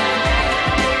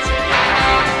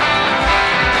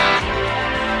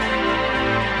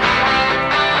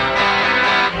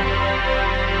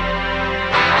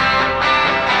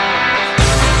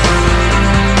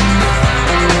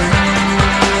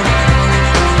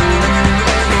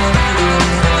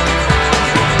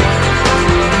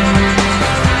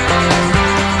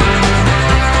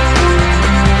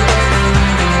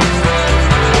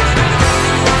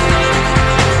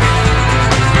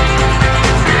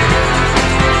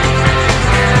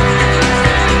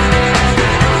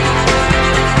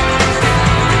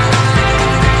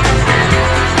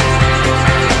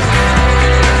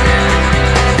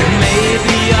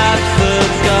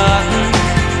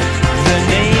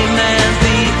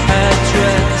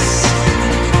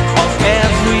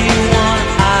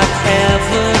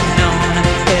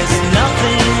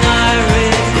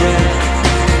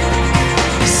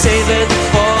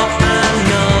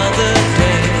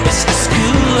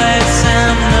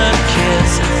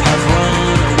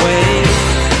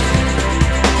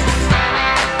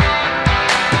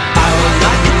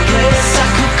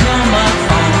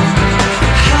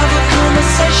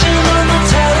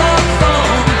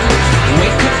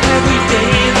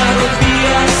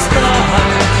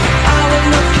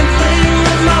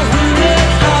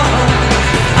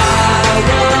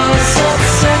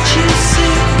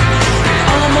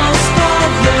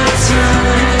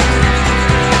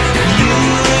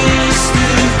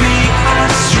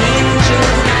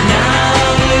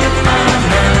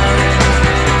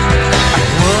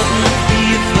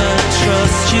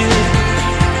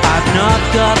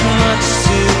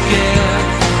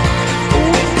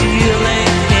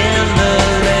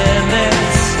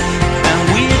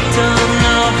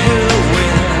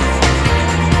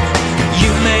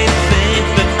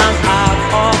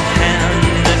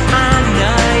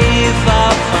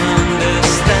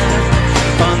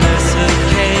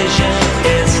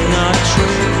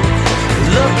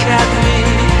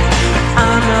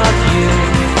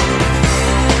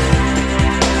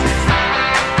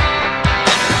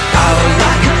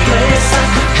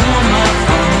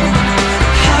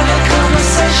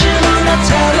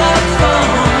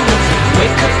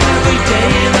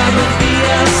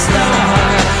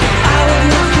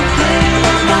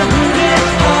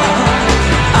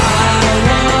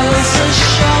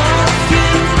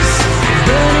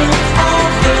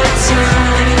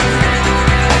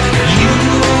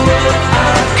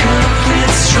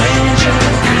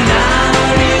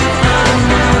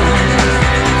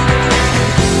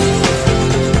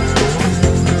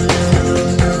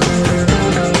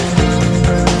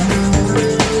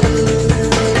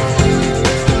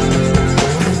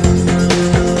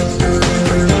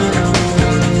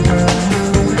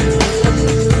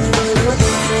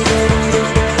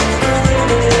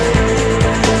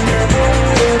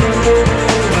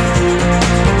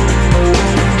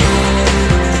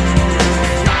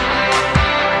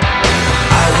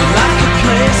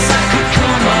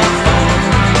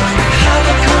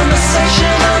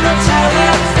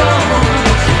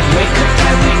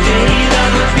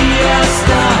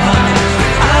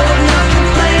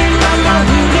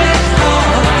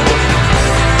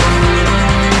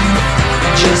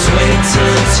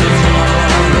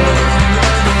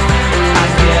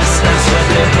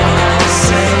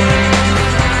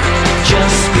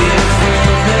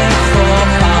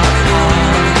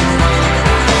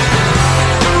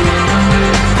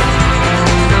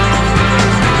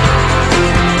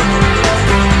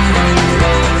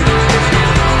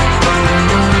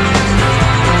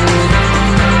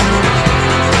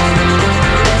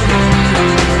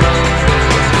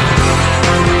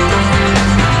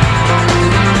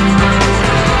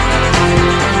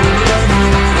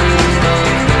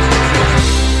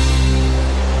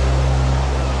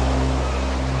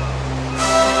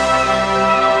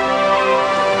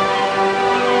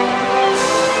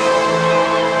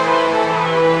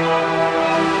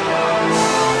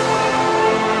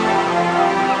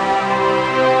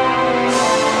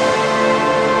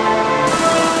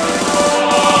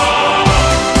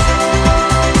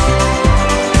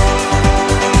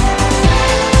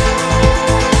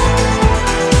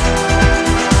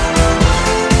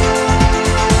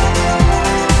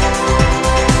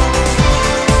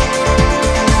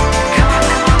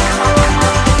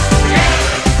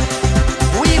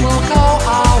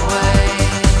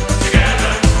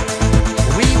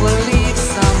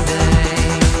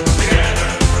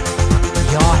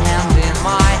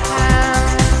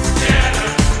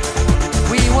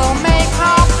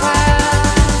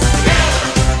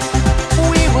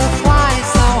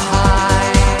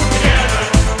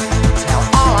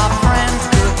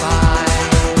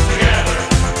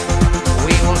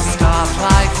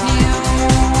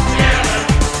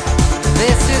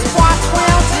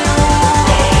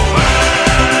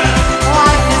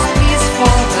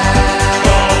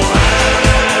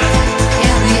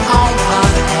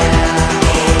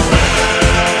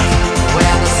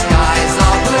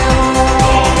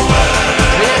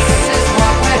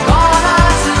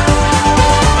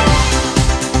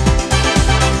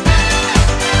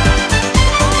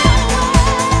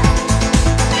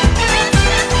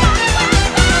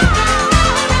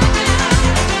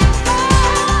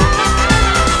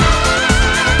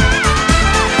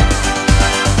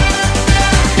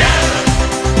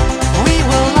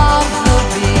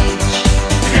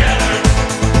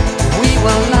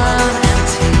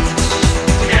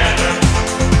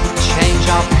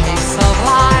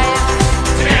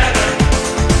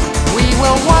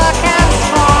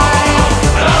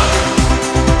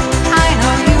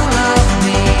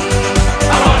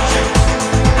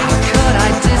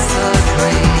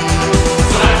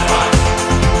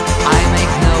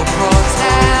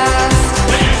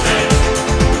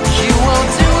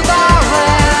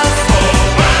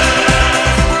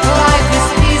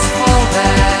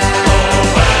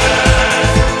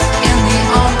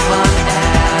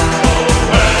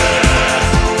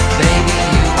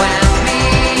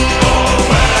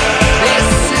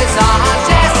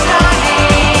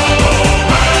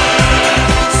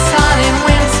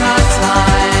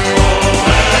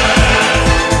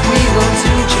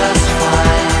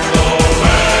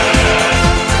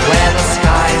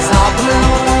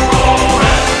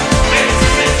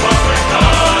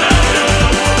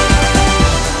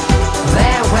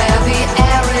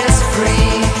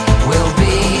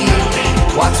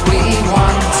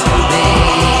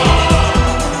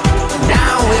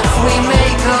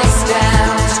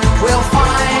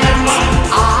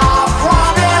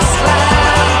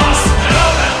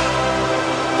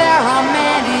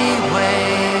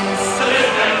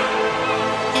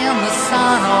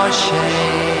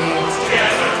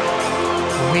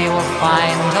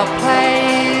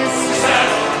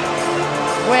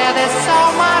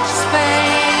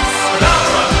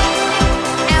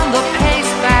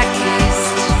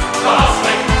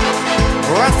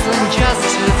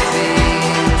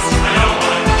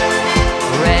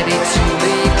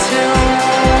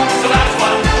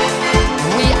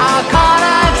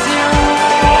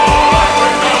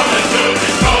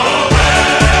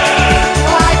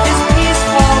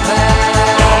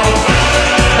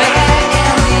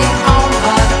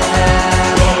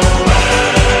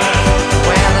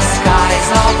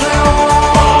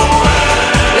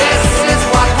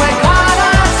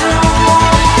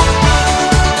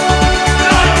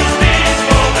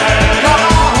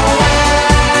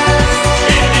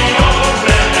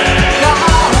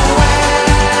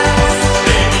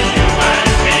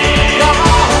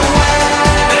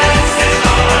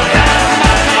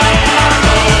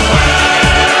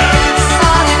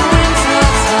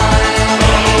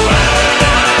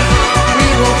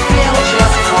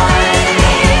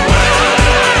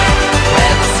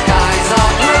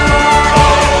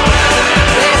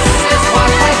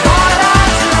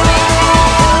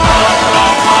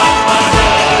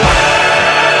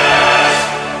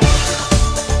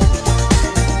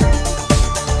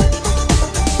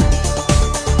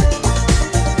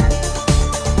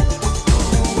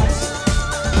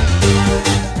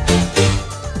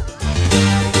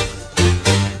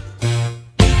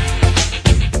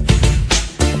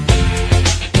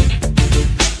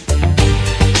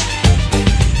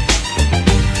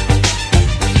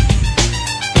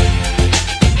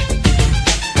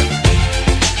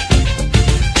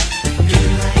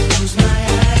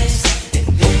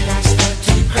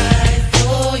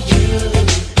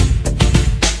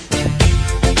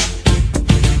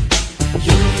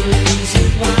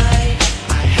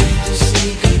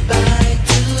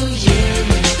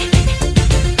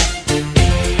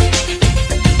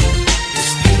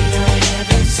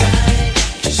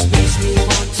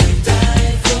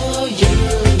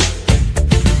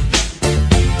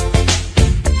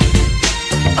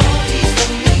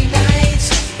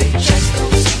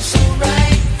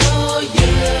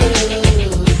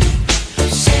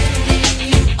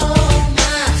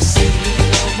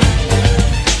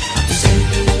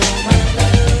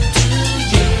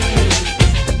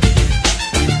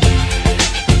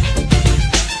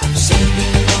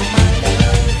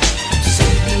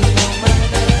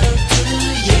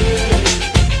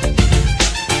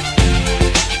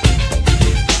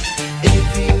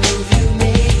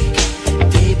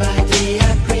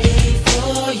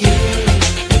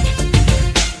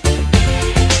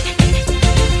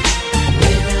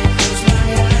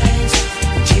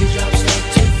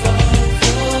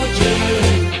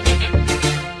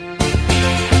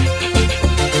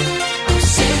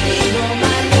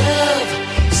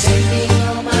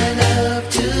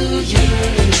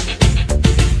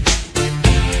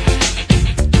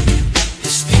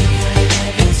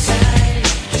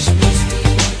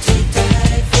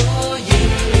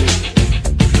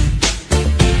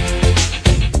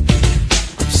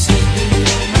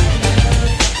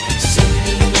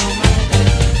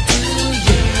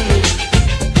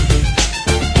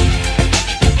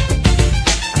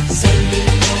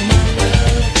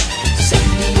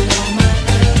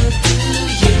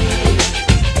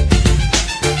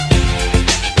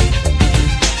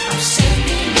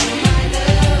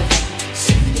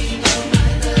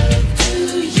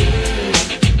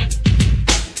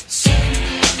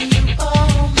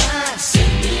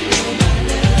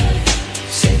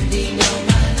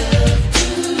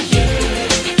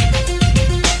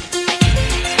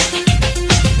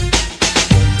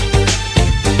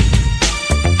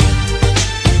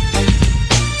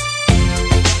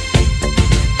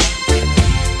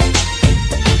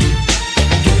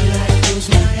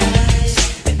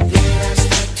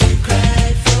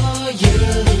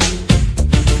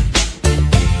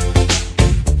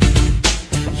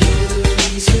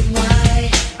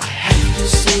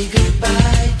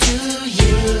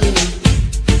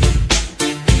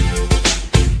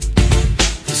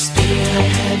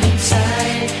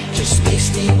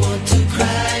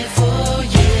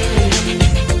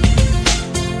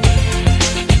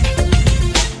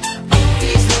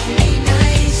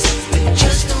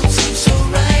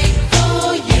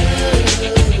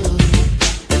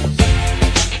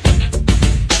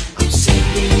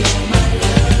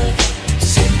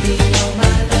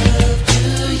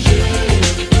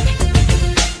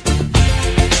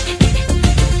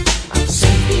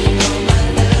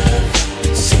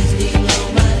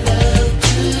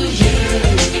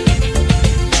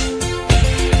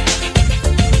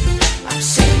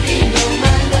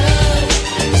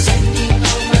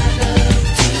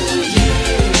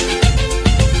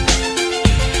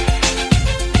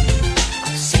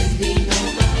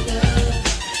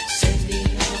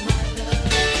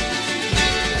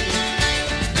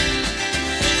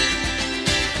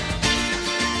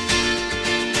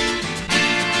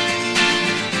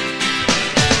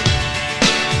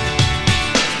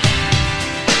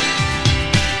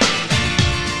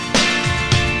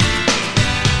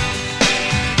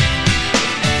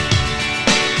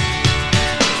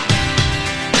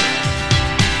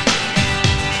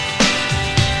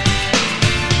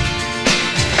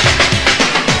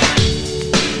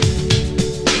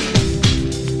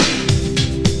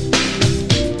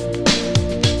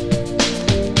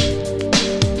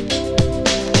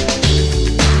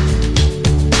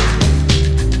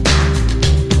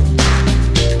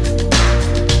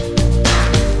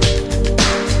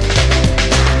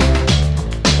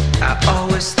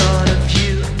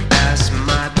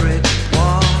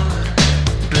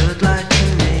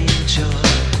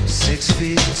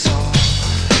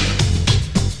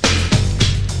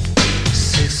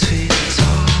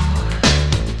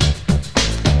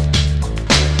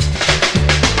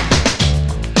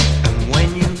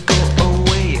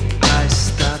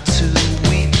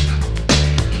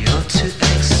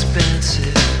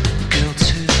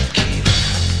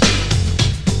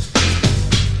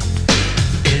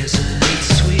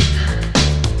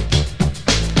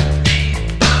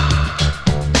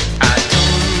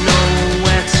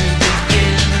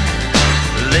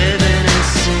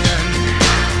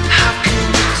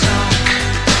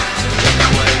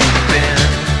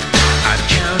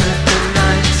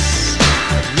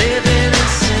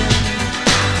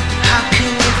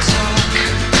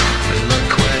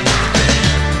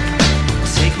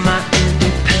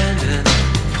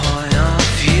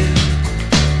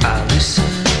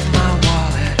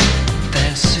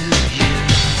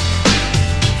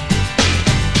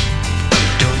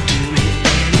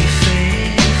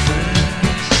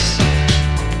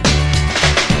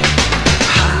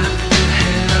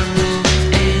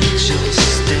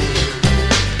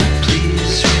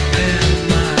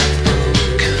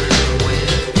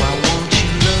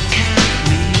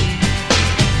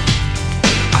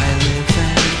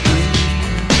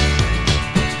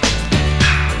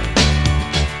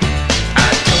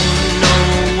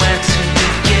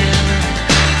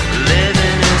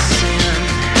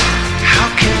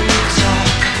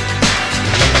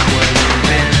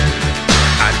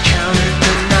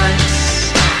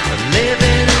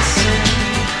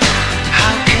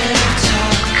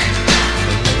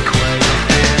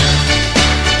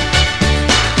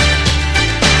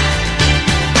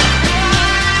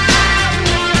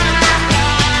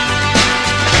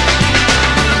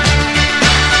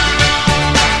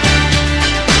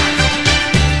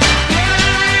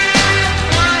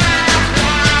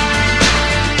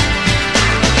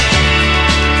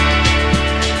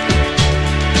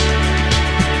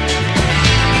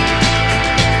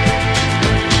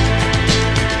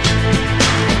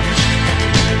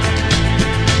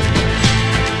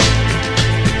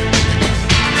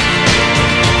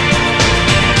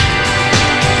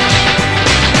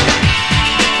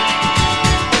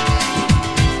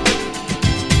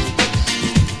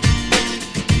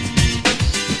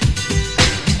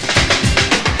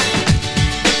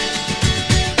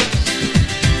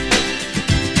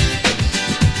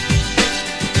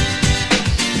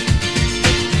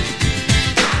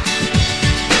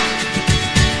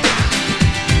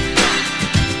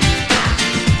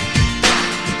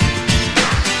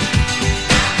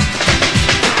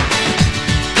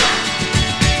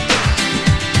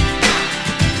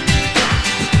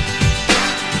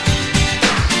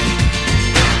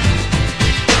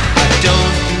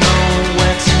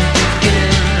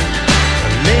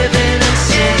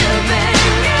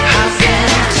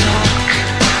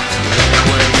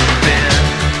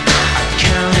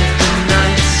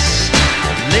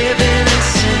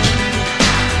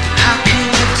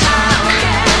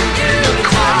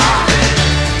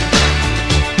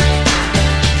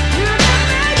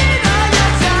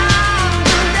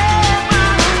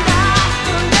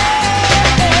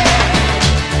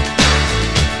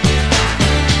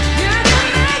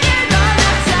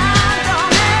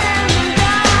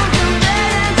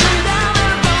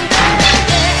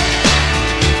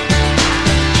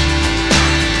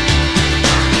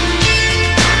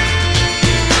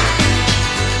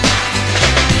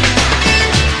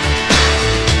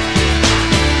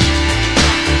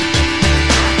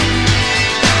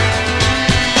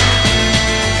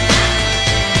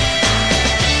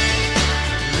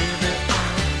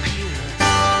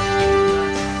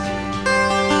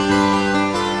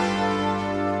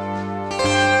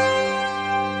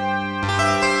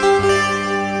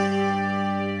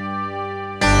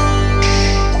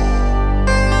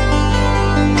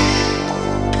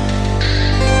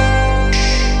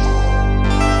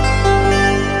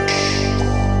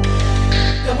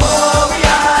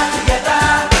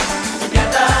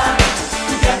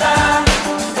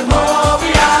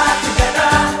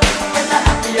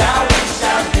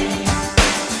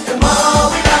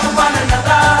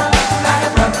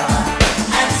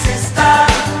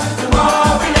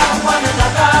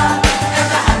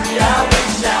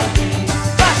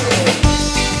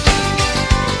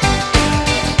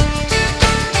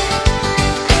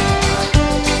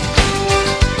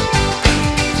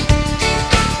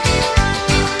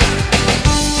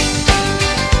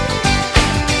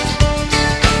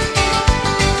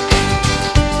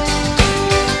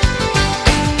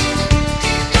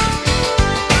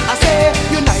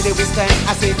 this time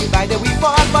I say divided we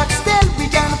fall, but still we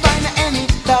can't find any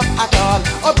love at all.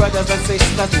 Oh brothers and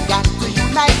sisters, we got to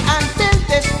unite and build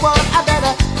this world a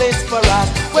better place for us.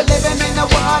 We're living in a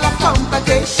world of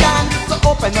competition, so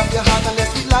open up your heart and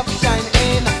let's love shine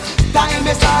in. Time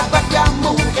is hard but we are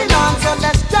moving on, so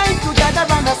let's join together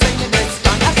and sing this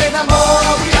song. I say the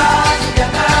more we are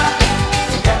together,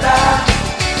 together,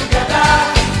 together,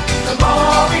 the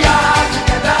more we are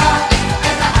together,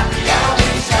 and the happier we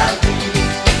shall be.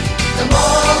 The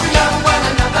more we love one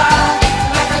another,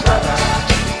 like a brother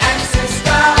and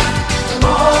sister, the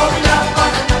more we love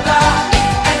one another,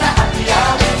 and the happier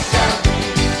we shall be.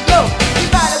 Look,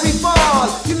 divided we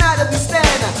fall, united we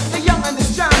stand, the young and the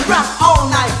strong rock all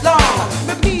night long.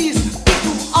 The peace be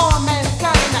to all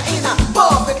mankind in a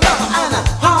perfect love and a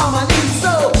harmony.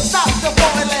 So stop the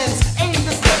violence, aim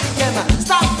the street,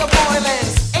 stop the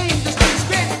violence, aim the streets.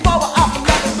 Great power of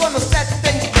love is gonna set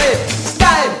things straight. It's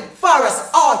time for us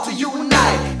all to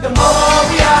unite. The more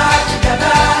we are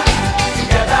together,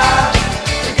 together,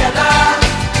 together,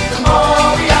 the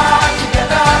more we are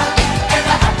together, and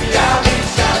the happier we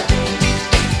shall be.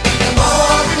 The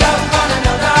more we love one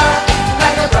another,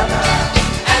 like a brother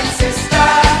and sister,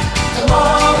 the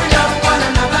more we love one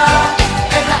another,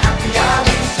 and the happier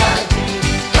we shall be.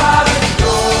 God is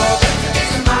your friend,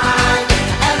 it's mine,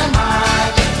 and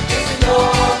mine is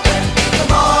your friend. The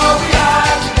more we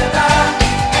are together,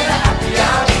 and the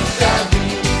happier we shall be.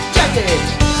 Check it.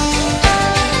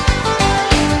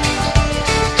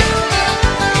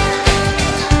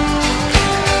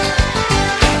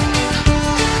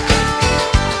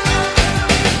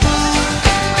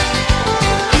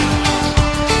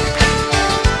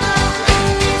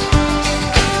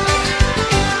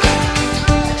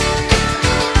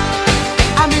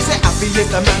 I may say happy is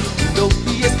the man who know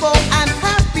he is poor, and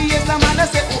happy is the man I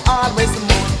say who always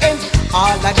mourn. And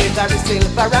all that glitter is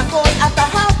silver and gold. At the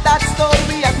heart that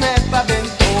story has never been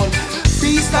told.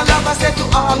 Peace and love I say to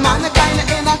all mankind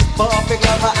in a perfect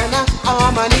love and a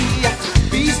harmony.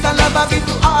 Peace and love I be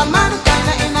to all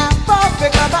mankind in a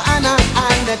perfect love and a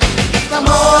unity. The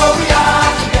more we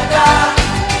are together,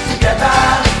 together,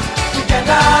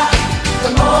 together,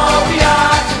 the more we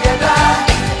are together,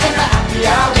 and the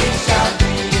happier we shall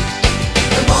be.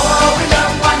 The more we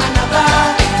love one another,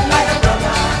 like a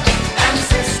brother and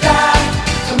sister,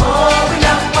 the more we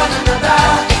love one another,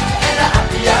 and the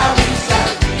happier we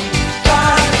shall be.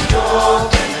 God is your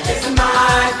friend, it's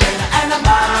my friend, and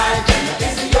my friend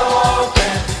is your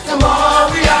friend. The more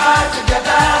we are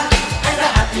together, and the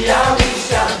happier we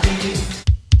shall be.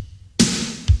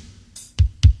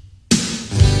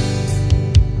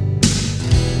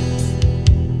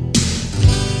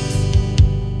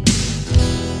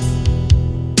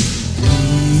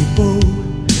 People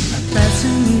are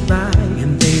passing me by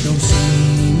and they don't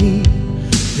see me.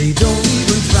 They don't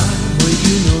even try, but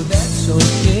you know that's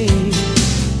okay.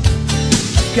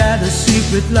 I've got a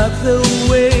secret love the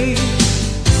way.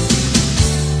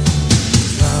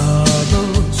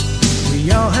 Troubles, we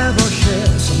all have our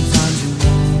share. Sometimes you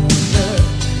wonder,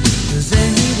 does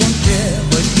anyone care?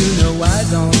 But you know I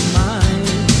don't mind.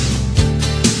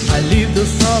 I leave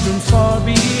those problems far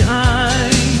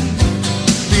behind.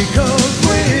 Because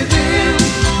within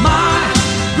my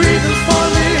reasons for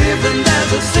living,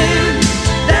 there's a sin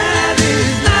that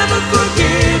is never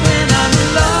forgiven. I'm in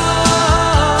love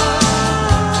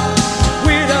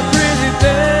with a pretty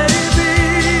baby,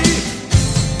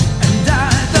 and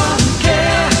I don't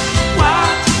care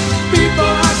what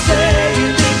people are saying.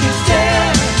 They can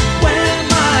stare when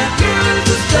my appearance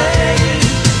is playing.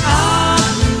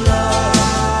 I'm in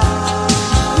love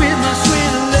with my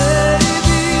sweet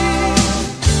lady.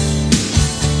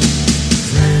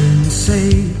 Friends say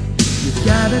you've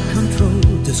gotta control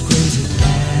this crazy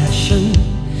passion.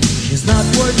 She's not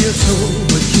worth your soul,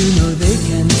 but you know they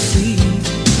can see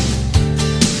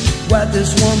what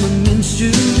this woman means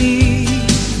to me.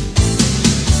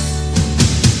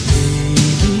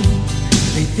 Baby,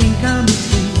 they think I'm a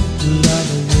fool to love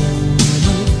a woman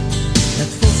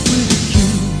that's forced with a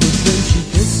cue, but when she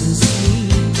kisses me,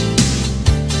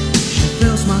 she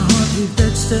fills my heart with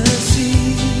ecstasy.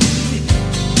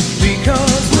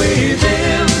 Because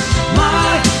within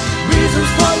my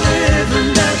reasons for living,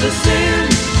 there's a sin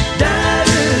that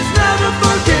is never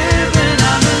forgiven.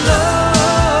 I'm in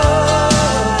love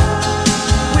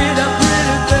with a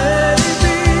pretty baby.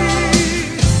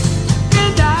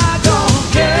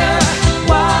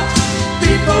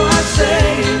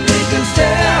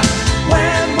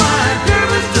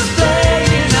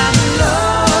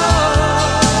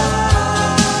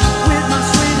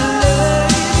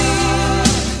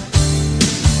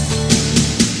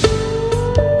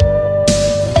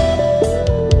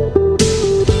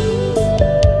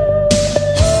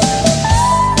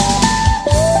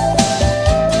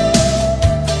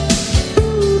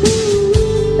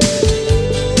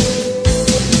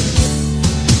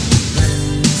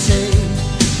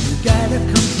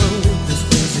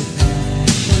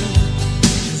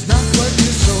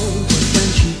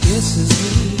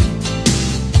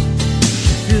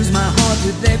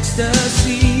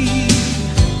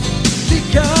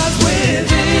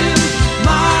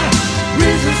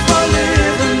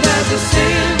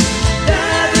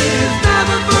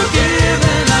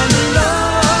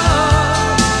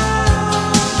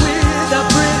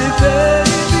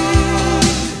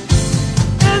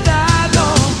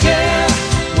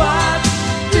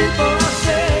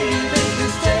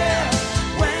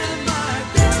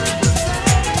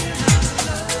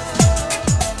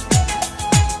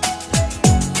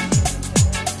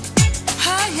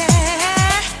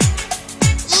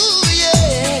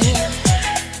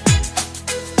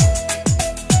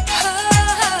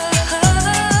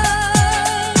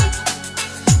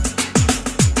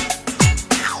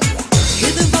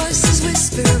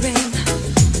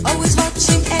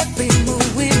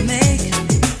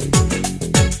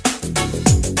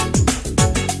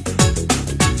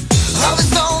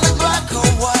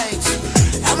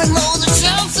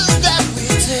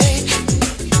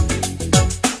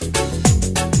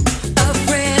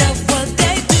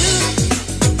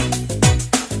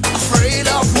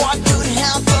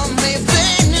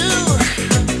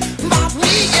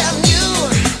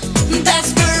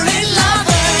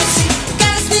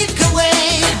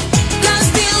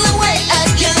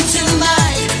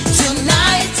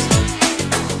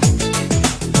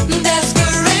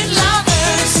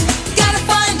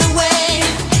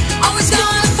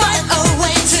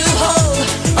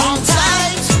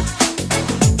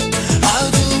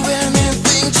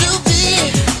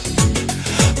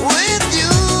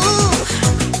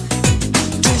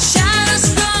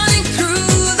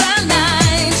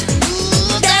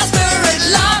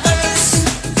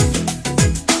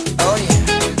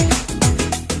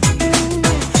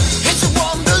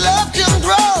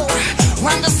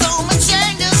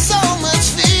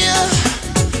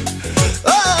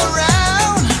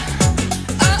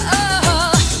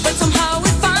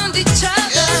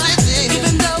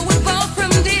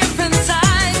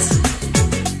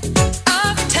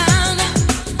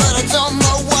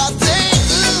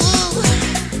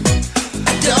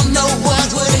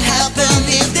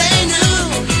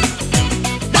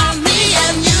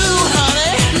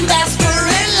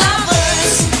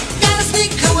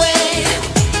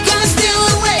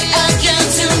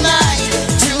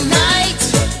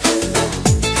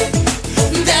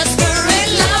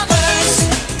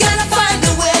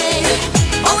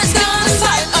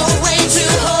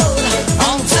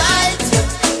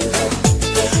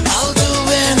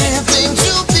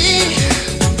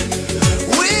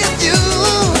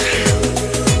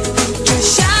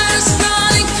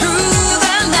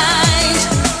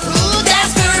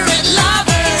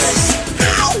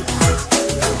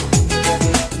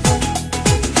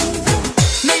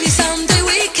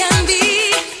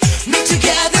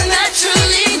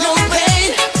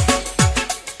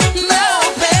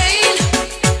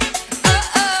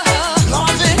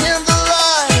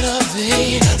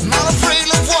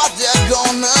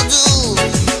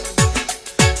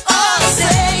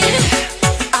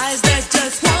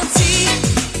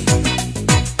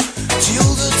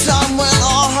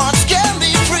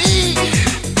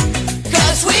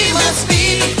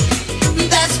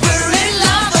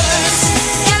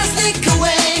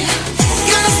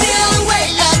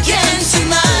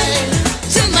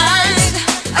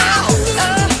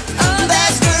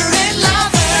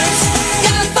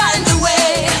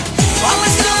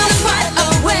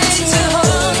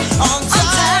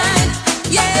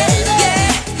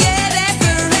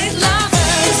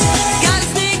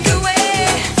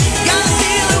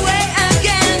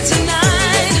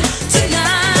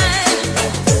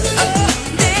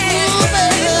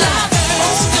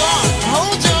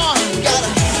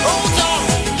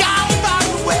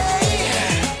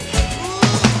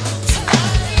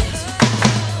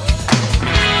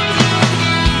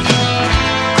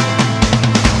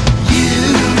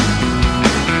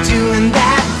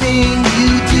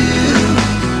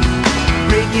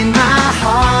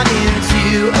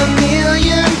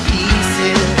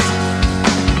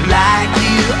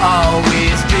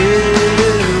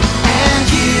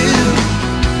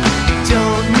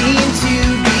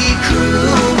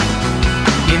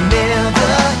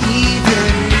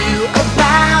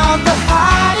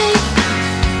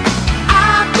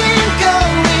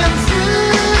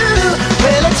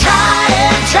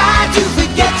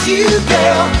 you,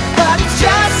 girl, but it's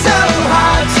just so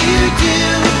hard to do.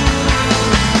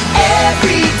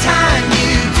 Every time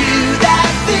you do that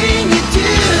thing you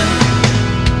do,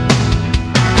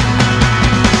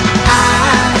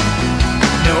 I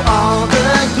know all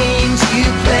the games you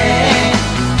play,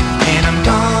 and I'm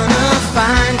gonna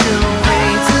find a way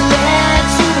to let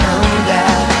you know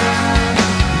that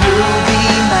you'll be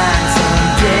mine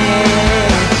someday.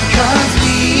 'Cause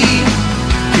we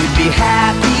could be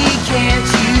happy, can't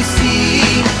you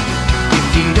see? If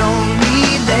you'd only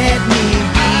let me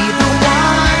be the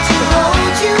one to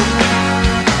hold you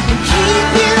and keep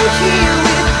you here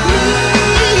with me.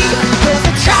 'Cause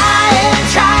I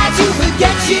try to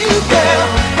forget you, girl,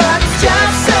 but it's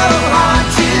just so hard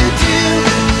to do.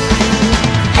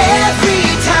 Every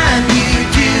time you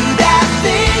do that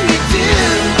thing you do,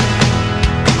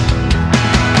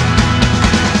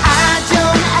 I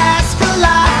don't ask a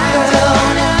lot,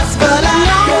 but I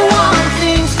know one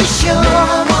thing's for sure.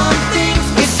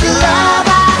 It's the love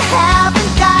I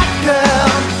haven't got, girl,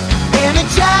 and I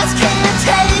just can't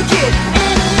take it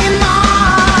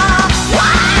anymore.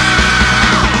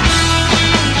 Wow!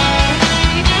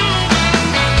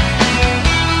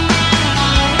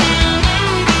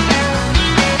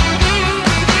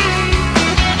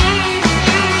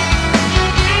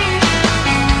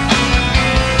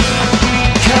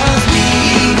 Cause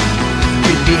we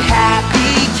could be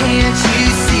happy, can't you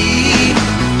see?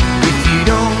 If you'd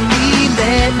only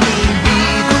let me be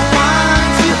the one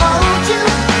to hold you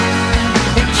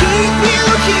and keep you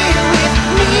here with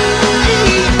me.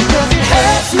 'Cause it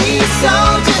hurts me so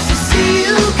just to see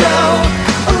you go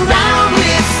around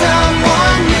with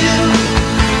someone new.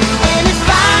 And if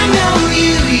I know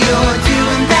you, you're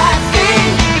doing that thing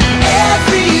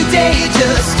every day,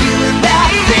 just doing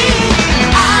that thing.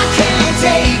 I can't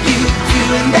take you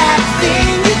doing that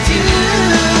thing you do.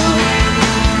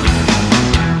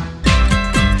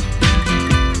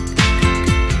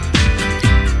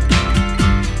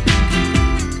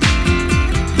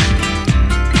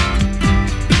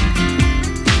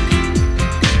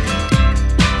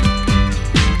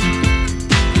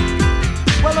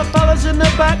 Well, the fellas in the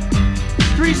back,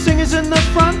 3 singers in the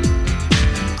front,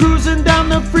 cruising down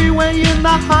the freeway in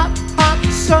the hot, hot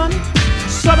sun.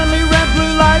 Suddenly red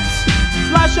blue lights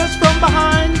flash us from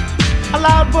behind. A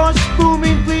loud voice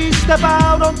booming, please step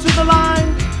out onto the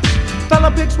line.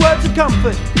 Fella picks words of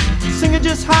comfort, singer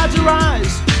just hides her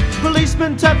eyes.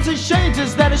 Policeman taps his shades,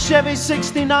 is that a Chevy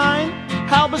 69?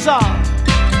 How bizarre.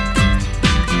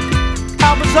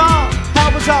 How bizarre, how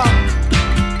bizarre.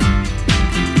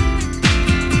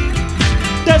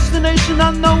 Destination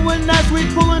unknown as we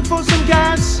pulling for some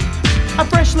gas. A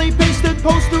freshly pasted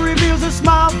poster reveals a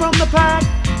smile from the pack.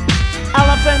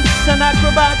 Elephants and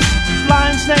acrobats,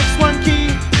 flying snakes, one key.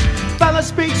 Fella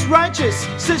speaks righteous,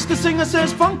 sister singer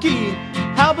says funky.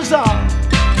 How bizarre.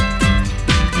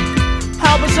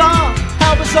 How bizarre,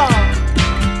 how bizarre.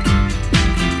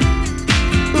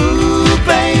 Ooh,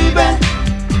 baby,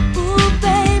 Ooh,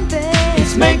 baby,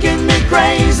 it's making me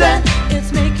crazy.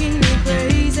 it's making me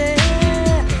crazy.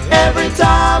 Every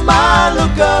time I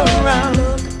look around,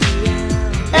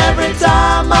 every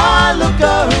time I look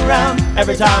around,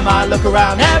 every time I look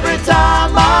around, every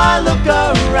time I look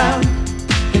around,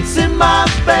 it's in my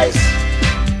face.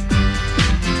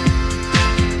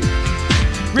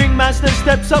 Ringmaster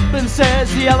steps up and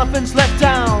says the elephant's left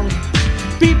town.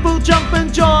 People jump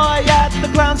in joy at the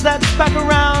clowns that's back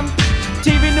around.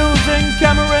 TV news and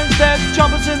cameras, there's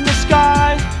choppers in the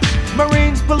sky.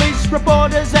 Marines, police,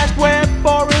 reporters ask where,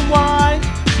 for and why.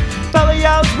 Fella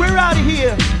yells, we're out of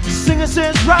here. Singer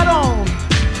says, right on.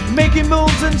 Making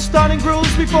moves and starting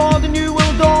grooves before the new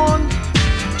will dawn.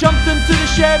 Jumped into the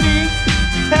Chevy,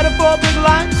 headed for big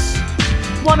lights.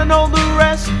 Wanna know the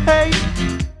rest? Hey,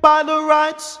 by the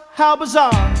rights. How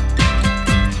bizarre.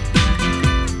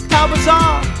 How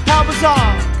bizarre, how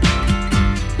bizarre.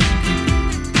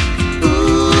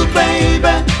 Ooh,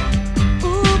 baby,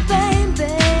 Ooh,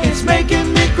 baby, it's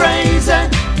making me crazy.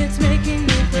 it's making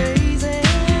me crazy.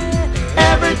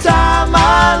 Every time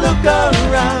I look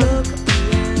around,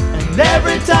 and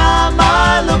every time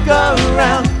I look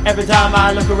around, every time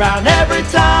I look around, every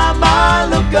time I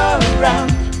look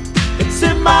around, it's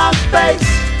in my face.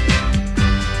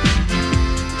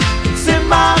 It's in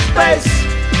my face.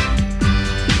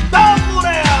 Vamos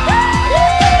there!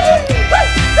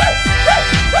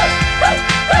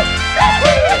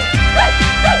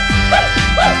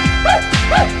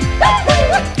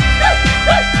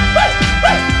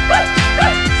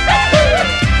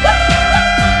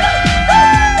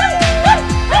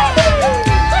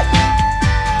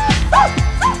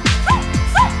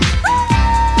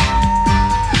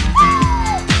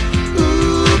 Ooh,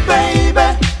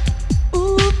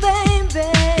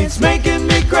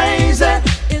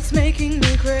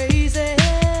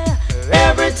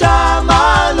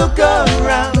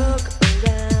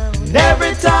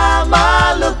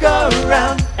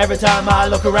 Every time I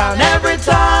look around, every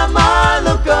time I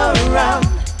look around,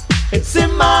 it's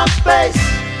in my face.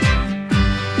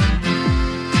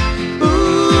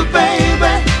 Ooh,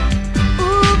 baby,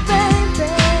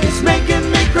 it's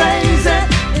making me crazy.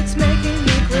 It's making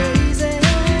me crazy.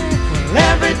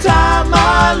 Every time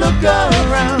I look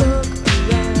around,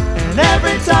 and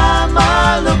every time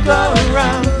I look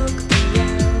around,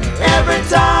 every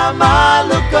time I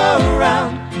look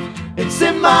around, it's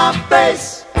in my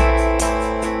face.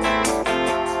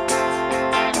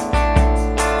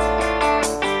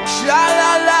 Sha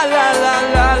la la la la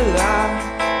la la.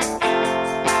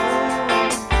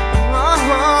 I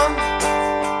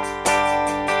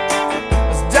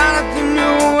was down at the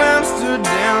New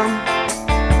Amsterdam,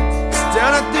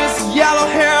 staring at this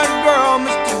yellow-haired girl.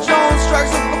 Mr. Jones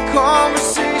strikes up a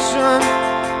conversation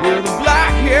with a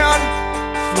black-haired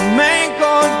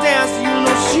flamenco dancer. You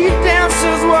know she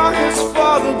dances while his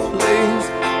father plays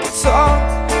guitar.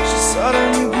 She's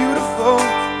suddenly beautiful,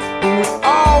 and we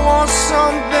all want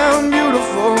something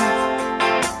beautiful.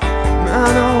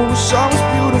 Man, I wish I was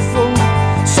beautiful.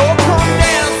 So come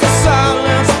dance the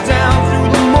silence down through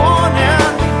the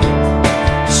morning.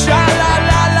 Sha la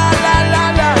la la la la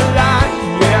la la,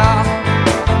 yeah.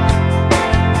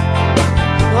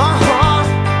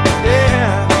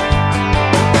 Yeah.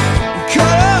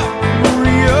 Cut up,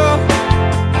 Maria.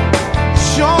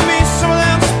 Show me some of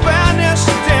them Spanish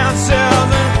dances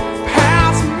and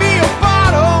pass me a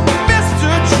bottle,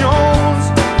 Mr. Jones.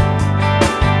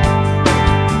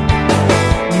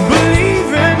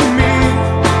 Believe in me,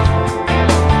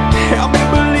 help me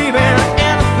believe in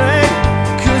anything,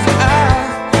 'cause I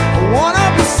wanna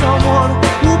be someone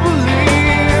who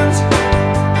believes.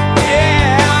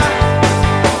 Yeah.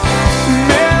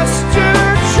 Mr.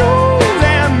 Jones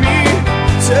and me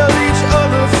tell each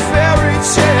other fairy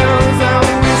tales, and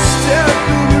we stare at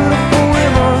the beautiful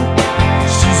women.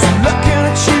 She's looking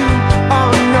at you,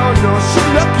 oh no, no, she's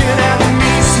looking at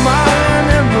me, smiling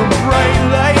in the bright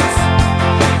lights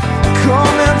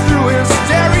coming through his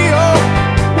stereo.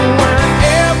 When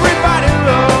everybody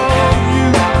loves you,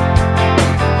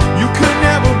 you could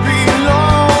never be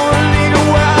lonely.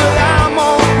 Well, I'm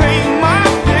gonna paint my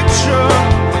picture,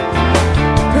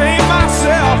 paint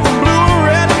myself in blue,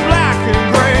 red, and black and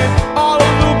gray. All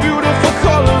of the beautiful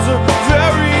colors are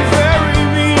very, very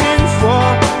meaningful.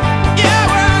 Yeah,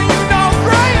 well, you know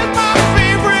gray is my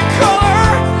favorite color.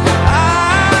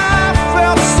 I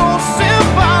felt so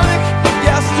symbolic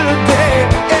yesterday.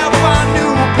 If I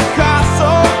knew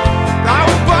Picasso, I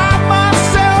would buy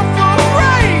myself a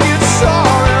gray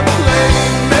guitar and play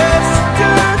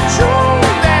Mr.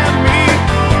 Jones and me.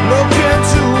 Look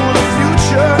into the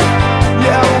future.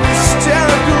 Yeah, we stare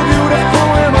at the beautiful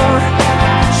women.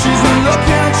 She's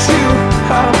looking at you,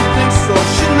 I don't think so.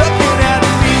 She's looking at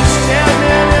me,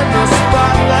 standing in the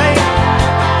spotlight.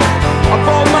 I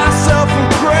bought myself a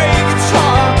gray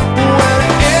guitar. When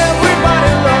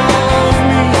everybody loves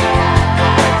me,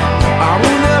 I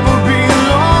will never be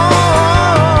lonely.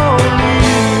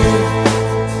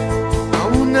 I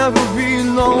will never be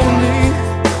lonely.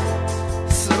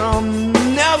 Said I'm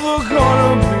never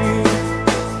gonna be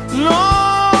lonely.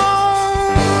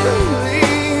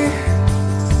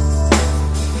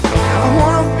 I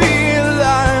wanna be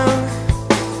alive.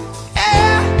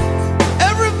 Yeah,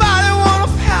 everybody wanna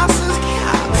pass as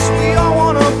cats. We all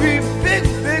wanna be big,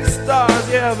 big stars.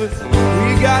 Yeah, but we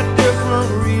got different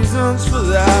reasons for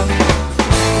that.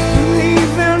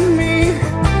 Believe in me,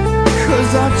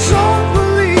 'cause I don't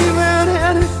believe in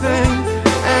anything,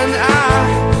 and I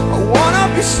wanna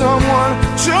be someone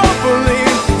to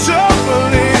believe, to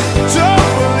believe, to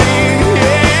believe.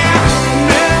 Yeah,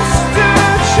 Mr.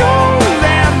 Jones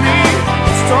and me,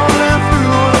 stumbling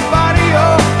through the barrio.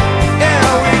 Yeah,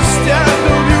 we stare at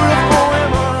the beautiful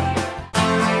women.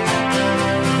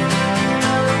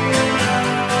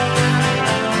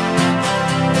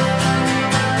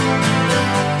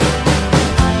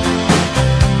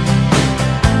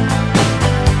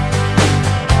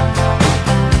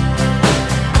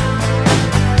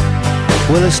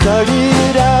 Well, I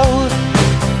started out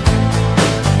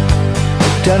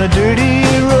down a dirty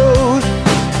road.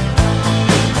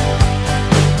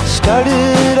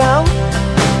 Started out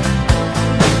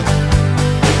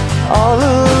all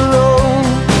alone,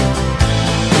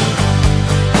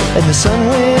 and the sun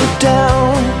went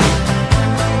down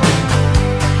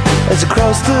as I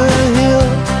crossed the hill,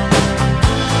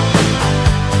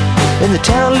 and the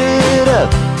town lit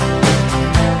up.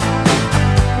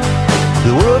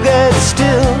 The world got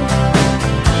still.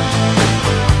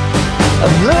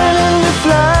 I'm learning to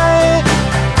fly,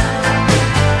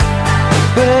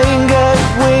 but I ain't got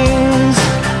wings.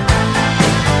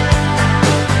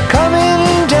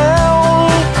 Coming down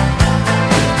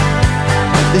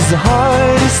the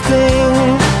hardest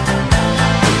thing.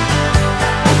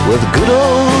 Well, the good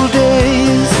old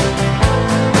days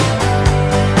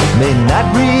may not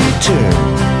return,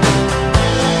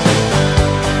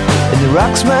 and the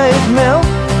rocks might melt,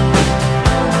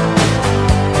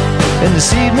 and the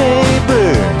sea may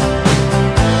burn.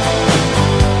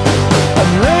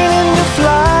 I'm learning to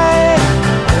fly,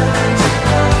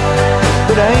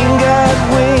 but I ain't got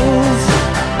wings.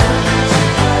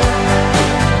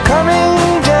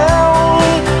 Coming down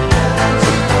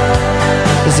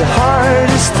is the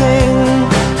hardest thing.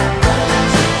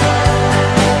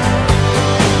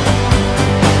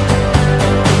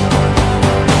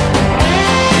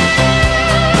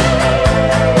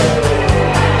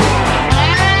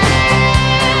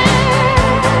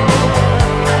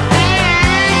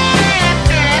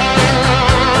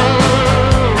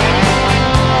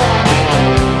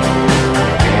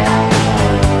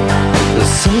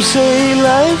 Some say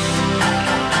life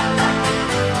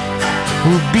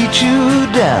will beat you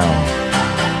down,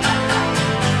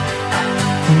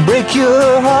 break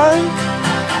your heart,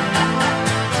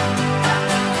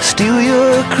 steal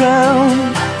your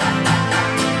crown.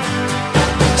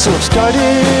 So it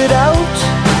started out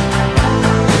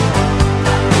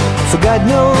for God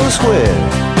knows where.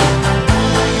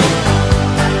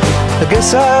 I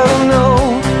guess I'll know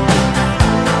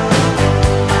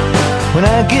when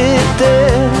I get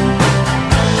there.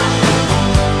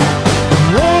 I'm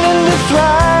learning to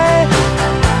fly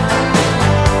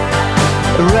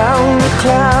around the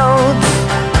clouds.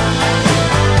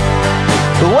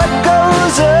 What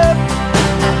goes up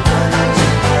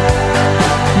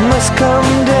must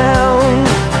come down.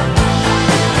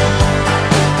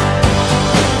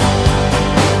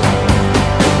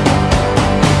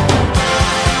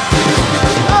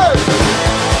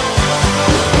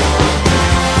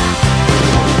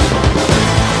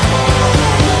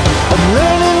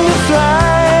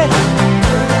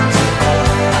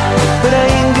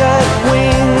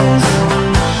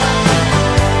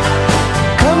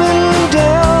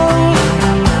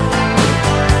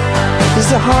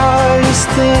 The hardest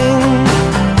thing.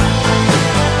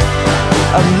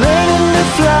 I'm learning to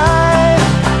fly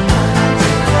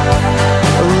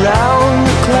around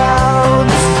the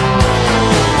clouds,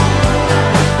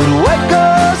 but what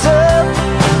goes up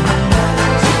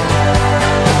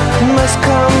must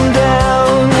come down.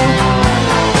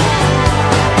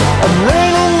 I'm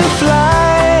learning to fly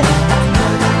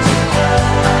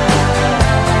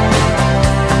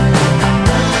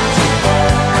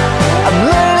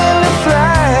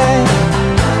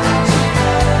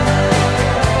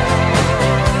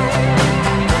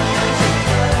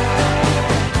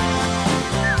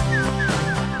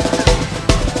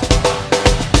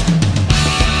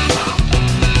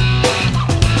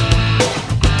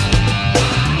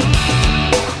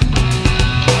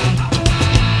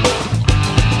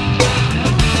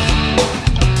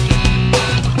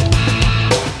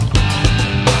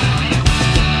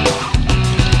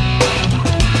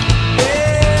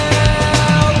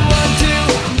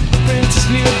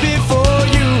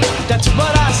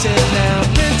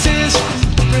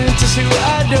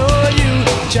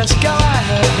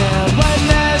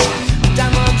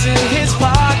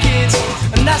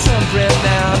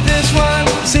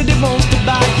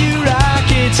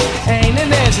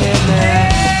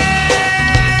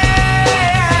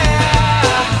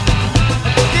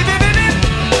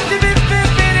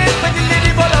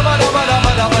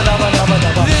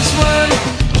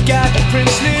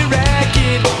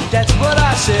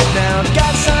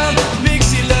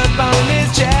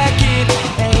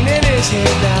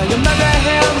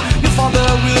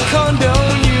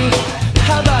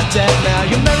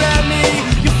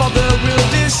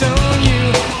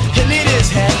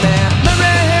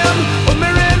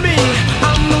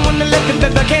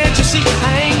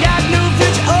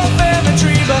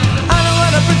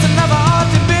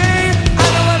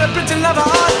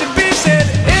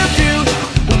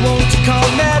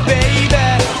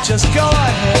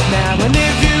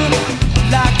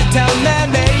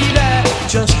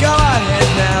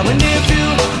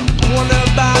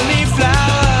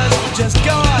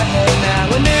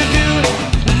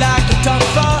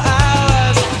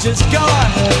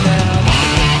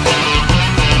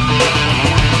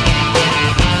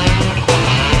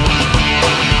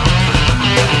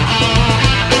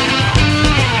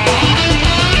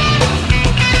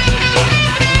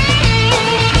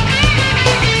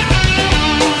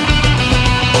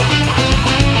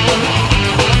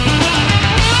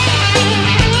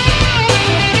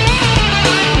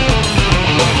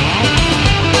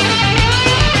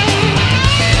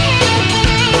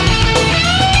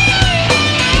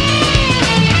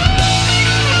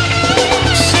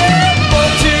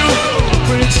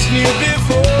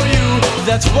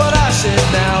that's what I said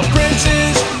now.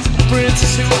 Princes,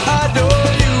 princess who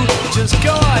adore you, just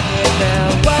go ahead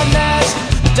now. One has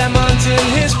diamonds in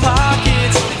his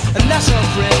pockets, and that's our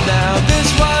friend now. This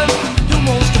one who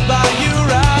wants to buy you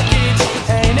rockets,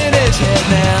 ain't in his head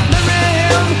now. Marry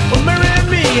him or marry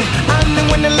me, I'm the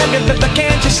one that like it, but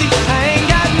can't you see? I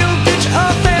ain't got no future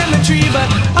or family tree,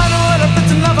 but I know what a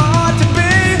prince and lover ought to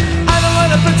be. I know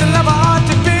what a prince and lover ought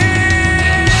to be.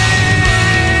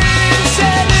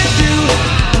 Said if you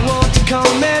want to call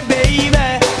me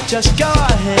baby, just go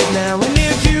ahead now. And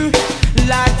if you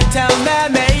like to tell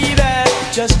me maybe,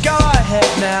 just go ahead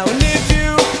now. And if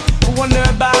you wonder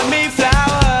about me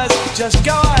flowers, just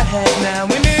go ahead now.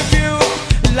 And if you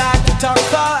like to talk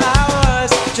for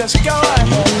hours, just go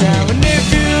ahead now. And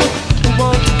if you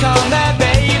want to call me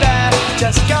baby,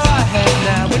 just go ahead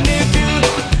now. And if you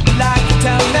like to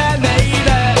tell me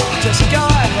maybe, just go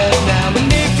ahead now.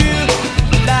 And if you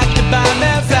like to buy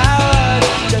me flowers,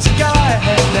 just go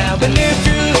ahead now. And if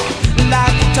you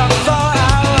like to talk for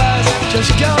hours,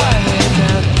 just go ahead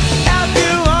now. If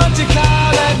you want to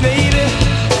call me baby,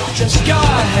 just go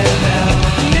ahead now.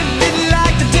 And if you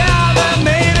like to tell me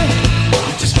maybe,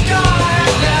 just go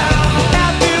ahead now.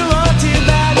 If you want to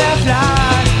buy me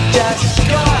flowers, just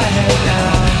go ahead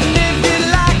now. And if you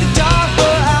like to talk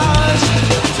for hours,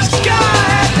 just go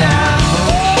ahead now.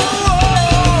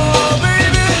 Oh,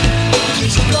 baby,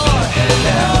 just go ahead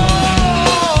now.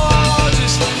 Oh,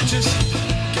 just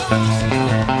go.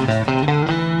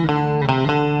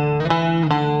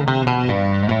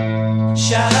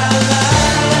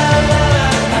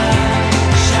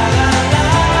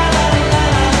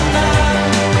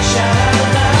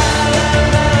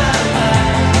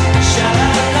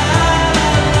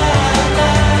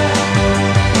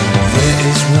 There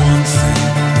is one thing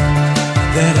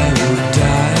that I would